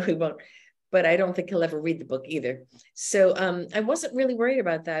mean, I know he won't, but I don't think he'll ever read the book either. So I wasn't really worried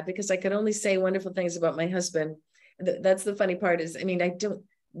about that, because I could only say wonderful things about my husband. That's the funny part is, I mean,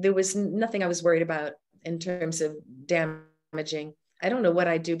 there was nothing I was worried about in terms of damaging. I don't know what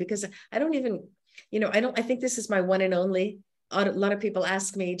I do, because I don't even, I think this is my one and only. A lot of people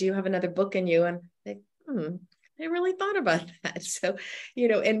ask me, do you have another book in you? And I really thought about that. So,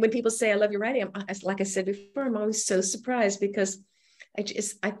 and when people say, I love your writing, like I said before, I'm always so surprised, because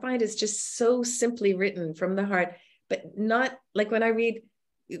I find it's just so simply written from the heart, but not like when I read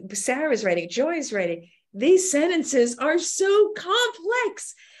Sarah's writing, Joy's writing, these sentences are so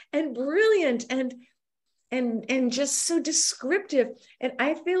complex and brilliant and just so descriptive. And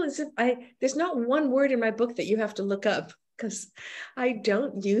I feel as if there's not one word in my book that you have to look up, because I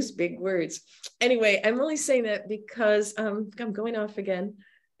don't use big words. Anyway, I'm only saying that because I'm going off again.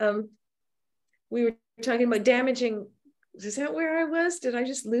 We were talking about damaging. Is that where I was? Did I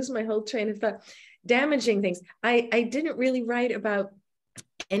just lose my whole train of thought? Damaging things. I didn't really write about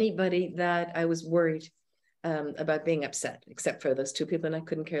anybody that I was worried about being upset, except for those two people, and I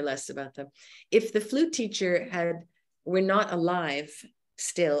couldn't care less about them. If the flute teacher were not alive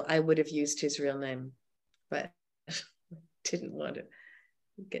still, I would have used his real name, but didn't want to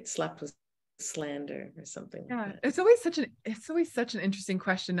get slapped with slander or something. Yeah, like that. it's always such an interesting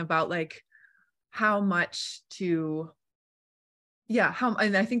question about like how much to. Yeah,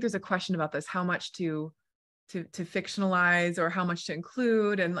 and I think there's a question about this, how much to fictionalize or how much to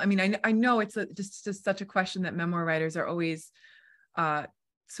include. And I mean, I know it's just such a question that memoir writers are always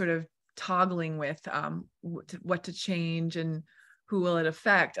sort of toggling with what to change and who will it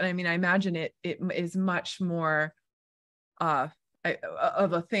affect. And I mean, I imagine it is much more of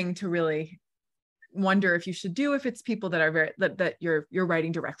a thing to really wonder if you should do, if it's people that are that you're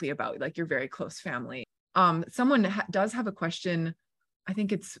writing directly about, like your very close family. Someone does have a question. I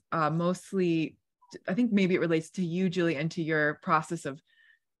think it's mostly, I think maybe it relates to you, Julie, and to your process of,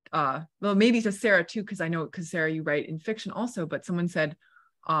 well, maybe to Sarah too, because Sarah, you write in fiction also, but someone said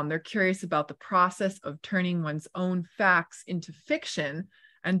they're curious about the process of turning one's own facts into fiction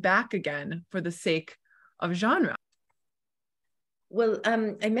and back again for the sake of genre. Well,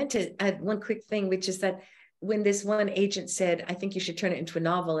 I meant to add one quick thing, which is that when this one agent said, I think you should turn it into a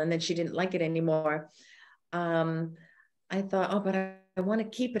novel, and then she didn't like it anymore, I thought, oh, but I want to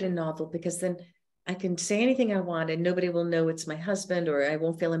keep it a novel, because then I can say anything I want and nobody will know it's my husband, or I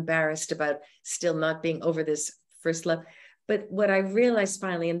won't feel embarrassed about still not being over this first love. But what I realized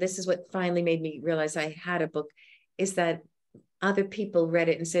finally, and this is what finally made me realize I had a book, is that other people read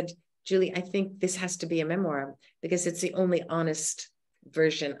it and said, Julie, I think this has to be a memoir, because it's the only honest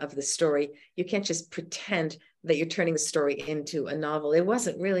version of the story. You can't just pretend that you're turning the story into a novel. It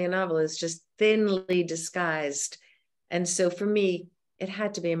wasn't really a novel. It's just thinly disguised. And so for me, it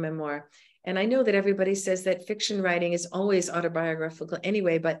had to be a memoir. And I know that everybody says that fiction writing is always autobiographical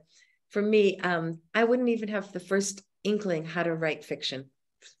anyway, but for me, I wouldn't even have the first inkling how to write fiction,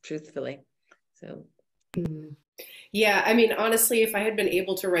 truthfully. So. Yeah, I mean, honestly, if I had been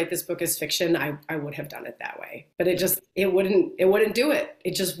able to write this book as fiction, I would have done it that way. But it wouldn't do it.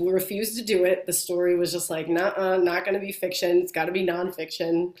 It just refused to do it. The story was just like, nah, not going to be fiction. It's got to be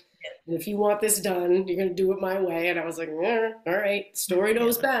nonfiction. And if you want this done, you're going to do it my way. And I was like, all right, story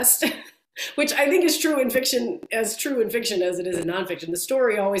knows best. Which I think is true in fiction, as it is in nonfiction. The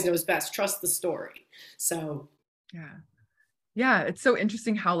story always knows best. Trust the story. So, Yeah. Yeah, it's so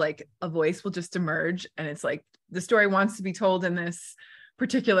interesting how like a voice will just emerge and it's like the story wants to be told in this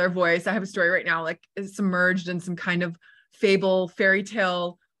particular voice. I have a story right now, like it's submerged in some kind of fable, fairy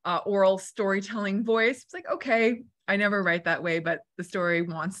tale, oral storytelling voice. It's like, okay, I never write that way, but the story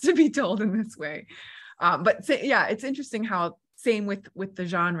wants to be told in this way. Yeah, it's interesting how same with the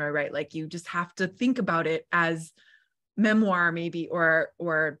genre, right? Like you just have to think about it as memoir maybe,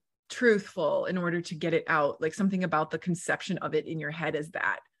 or truthful in order to get it out. Like something about the conception of it in your head as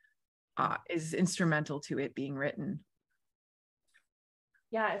that is instrumental to it being written.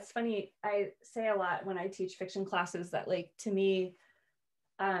 Yeah, it's funny. I say a lot when I teach fiction classes that like, to me,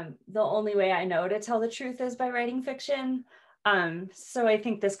 the only way I know to tell the truth is by writing fiction. So I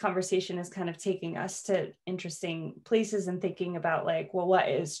think this conversation is kind of taking us to interesting places and thinking about like, well, what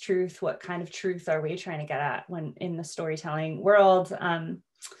is truth? What kind of truth are we trying to get at when in the storytelling world?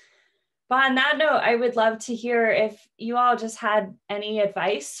 But on that note, I would love to hear if you all just had any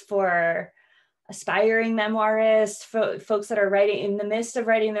advice for aspiring memoirists, folks that are writing in the midst of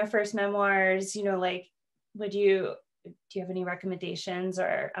writing their first memoirs, you know, like, do you have any recommendations,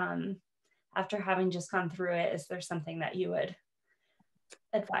 or after having just gone through it, is there something that you would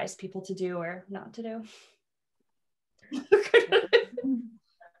advise people to do or not to do?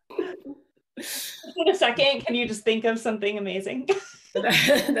 In a second, can you just think of something amazing?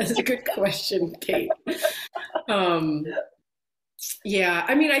 That's a good question, Kate. Yeah,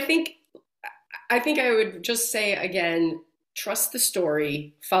 I mean, I think I would just say again, trust the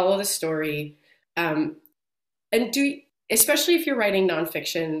story, follow the story, and especially if you're writing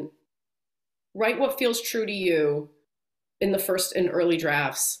nonfiction, write what feels true to you in the first and early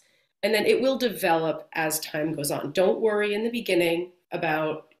drafts, and then it will develop as time goes on. Don't worry in the beginning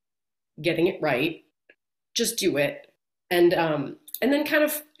about getting it right. Just do it, and then kind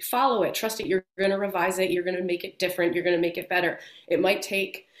of follow it. Trust it. You're going to revise it. You're going to make it different. You're going to make it better. It might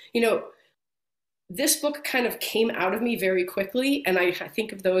take, this book kind of came out of me very quickly, and I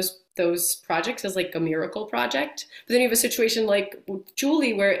think of those projects as like a miracle project. But then you have a situation like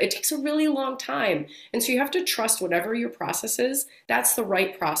Julie where it takes a really long time, and so you have to trust whatever your process is. That's the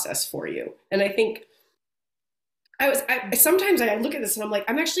right process for you. And I think sometimes I look at this and I'm like,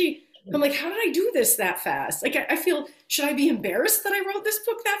 how did I do this that fast? Like I feel, should I be embarrassed that I wrote this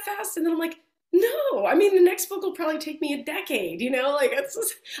book that fast? And then I'm like, no, I mean, the next book will probably take me a decade, like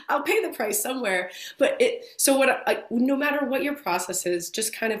I'll pay the price somewhere. But no matter what your process is,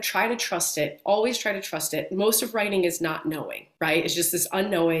 just kind of try to trust it. Always try to trust it. Most of writing is not knowing, right? It's just this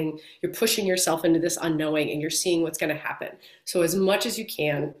unknowing. You're pushing yourself into this unknowing and you're seeing what's going to happen. So as much as you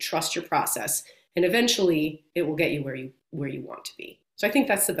can, trust your process, and eventually it will get you where you want to be. So I think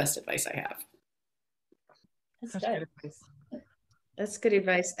that's the best advice I have. That's good advice. That's good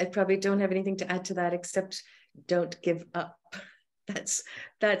advice. I probably don't have anything to add to that except don't give up.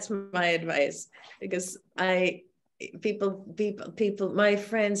 That's my advice, because people, my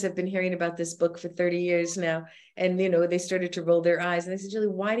friends have been hearing about this book for 30 years now, and they started to roll their eyes, and I said, Julie,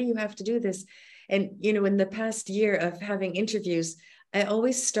 why do you have to do this? And in the past year of having interviews, I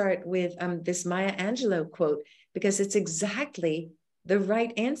always start with this Maya Angelou quote, because it's exactly the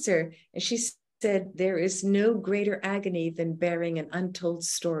right answer. And she said, there is no greater agony than bearing an untold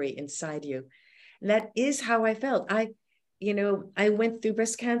story inside you. And that is how I felt. I went through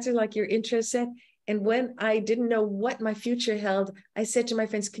breast cancer, like your intro said. And when I didn't know what my future held, I said to my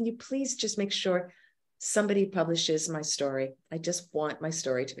friends, can you please just make sure somebody publishes my story? I just want my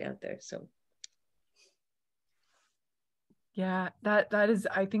story to be out there. So. Yeah, that is,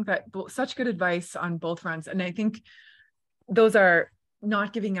 I think that such good advice on both fronts. And I think those are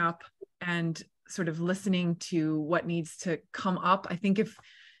not giving up and sort of listening to what needs to come up. I think if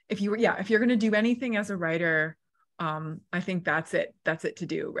you're going to do anything as a writer, I think that's it to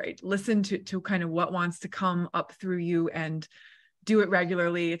do, right? Listen to kind of what wants to come up through you and do it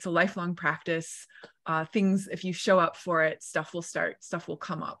regularly. It's a lifelong practice. Things, if you show up for it, stuff will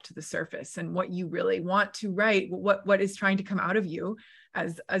come up to the surface, and what you really want to write, what is trying to come out of you,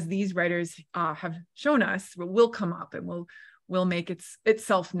 as these writers have shown us, will come up and will make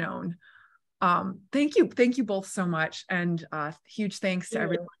itself known. Thank you both so much, and huge thanks to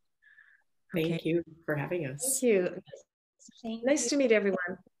everyone. Thank you for having us. Thank you. Nice to meet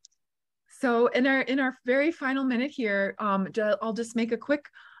everyone. So in our very final minute here, I'll just make a quick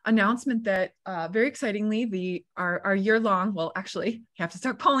announcement that very excitingly, our year-long, well, actually, you have to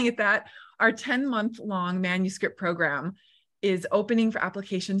start calling it that, our 10-month-long manuscript program is opening for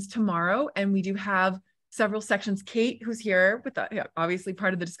applications tomorrow. And we do have several sections. Kate, who's here with obviously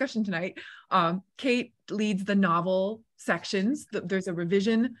part of the discussion tonight, Kate leads the novel sections. There's a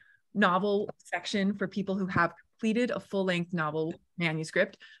revision novel section for people who have completed a full-length novel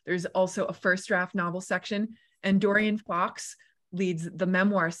manuscript. There's also a first draft novel section, and Dorian Fox leads the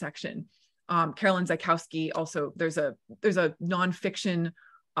memoir section. Carolyn Zykowski also, there's a nonfiction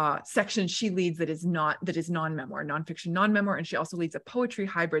section she leads that is non-memoir, nonfiction, non-memoir, and she also leads a poetry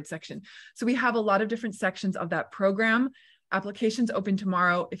hybrid section. So we have a lot of different sections of that program. Applications open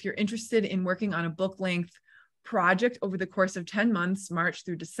tomorrow. If you're interested in working on a book length project over the course of 10 months, March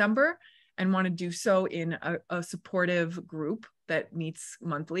through December, and want to do so in a supportive group that meets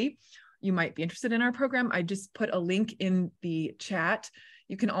monthly, you might be interested in our program. I just put a link in the chat.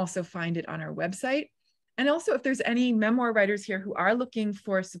 You can also find it on our website. And also, if there's any memoir writers here who are looking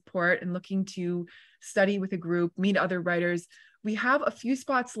for support and looking to study with a group, meet other writers, we have a few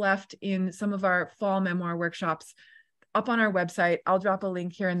spots left in some of our fall memoir workshops up on our website. I'll drop a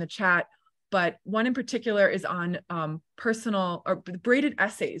link here in the chat, but one in particular is on personal or braided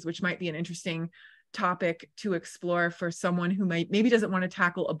essays, which might be an interesting topic to explore for someone who maybe doesn't want to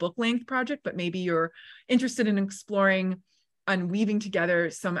tackle a book length project, but maybe you're interested in exploring and weaving together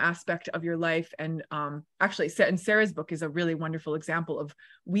some aspect of your life. And actually, and Sarah's book is a really wonderful example of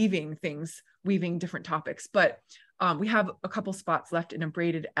weaving things, weaving different topics. But we have a couple spots left in a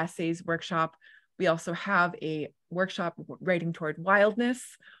braided essays workshop. We also have a workshop writing toward wildness,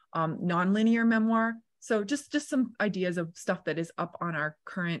 nonlinear memoir. So just some ideas of stuff that is up on our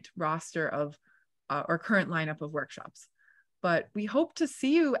current roster of our current lineup of workshops. But we hope to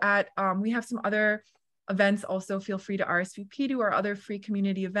see you at, we have some other events. Also, feel free to RSVP to our other free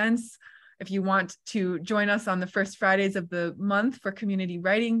community events. If you want to join us on the first Fridays of the month for community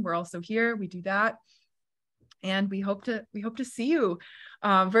writing, we're also here. We do that. And we hope to see you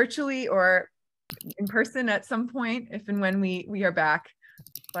virtually or in person at some point, if and when we are back.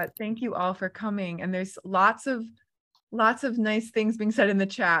 But thank you all for coming. And there's lots of nice things being said in the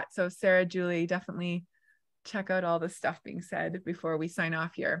chat. So Sarah, Julie, definitely check out all the stuff being said before we sign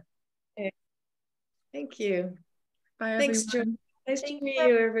off here. Thank you. Bye, Thanks, everyone. Nice to meet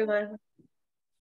you, everyone.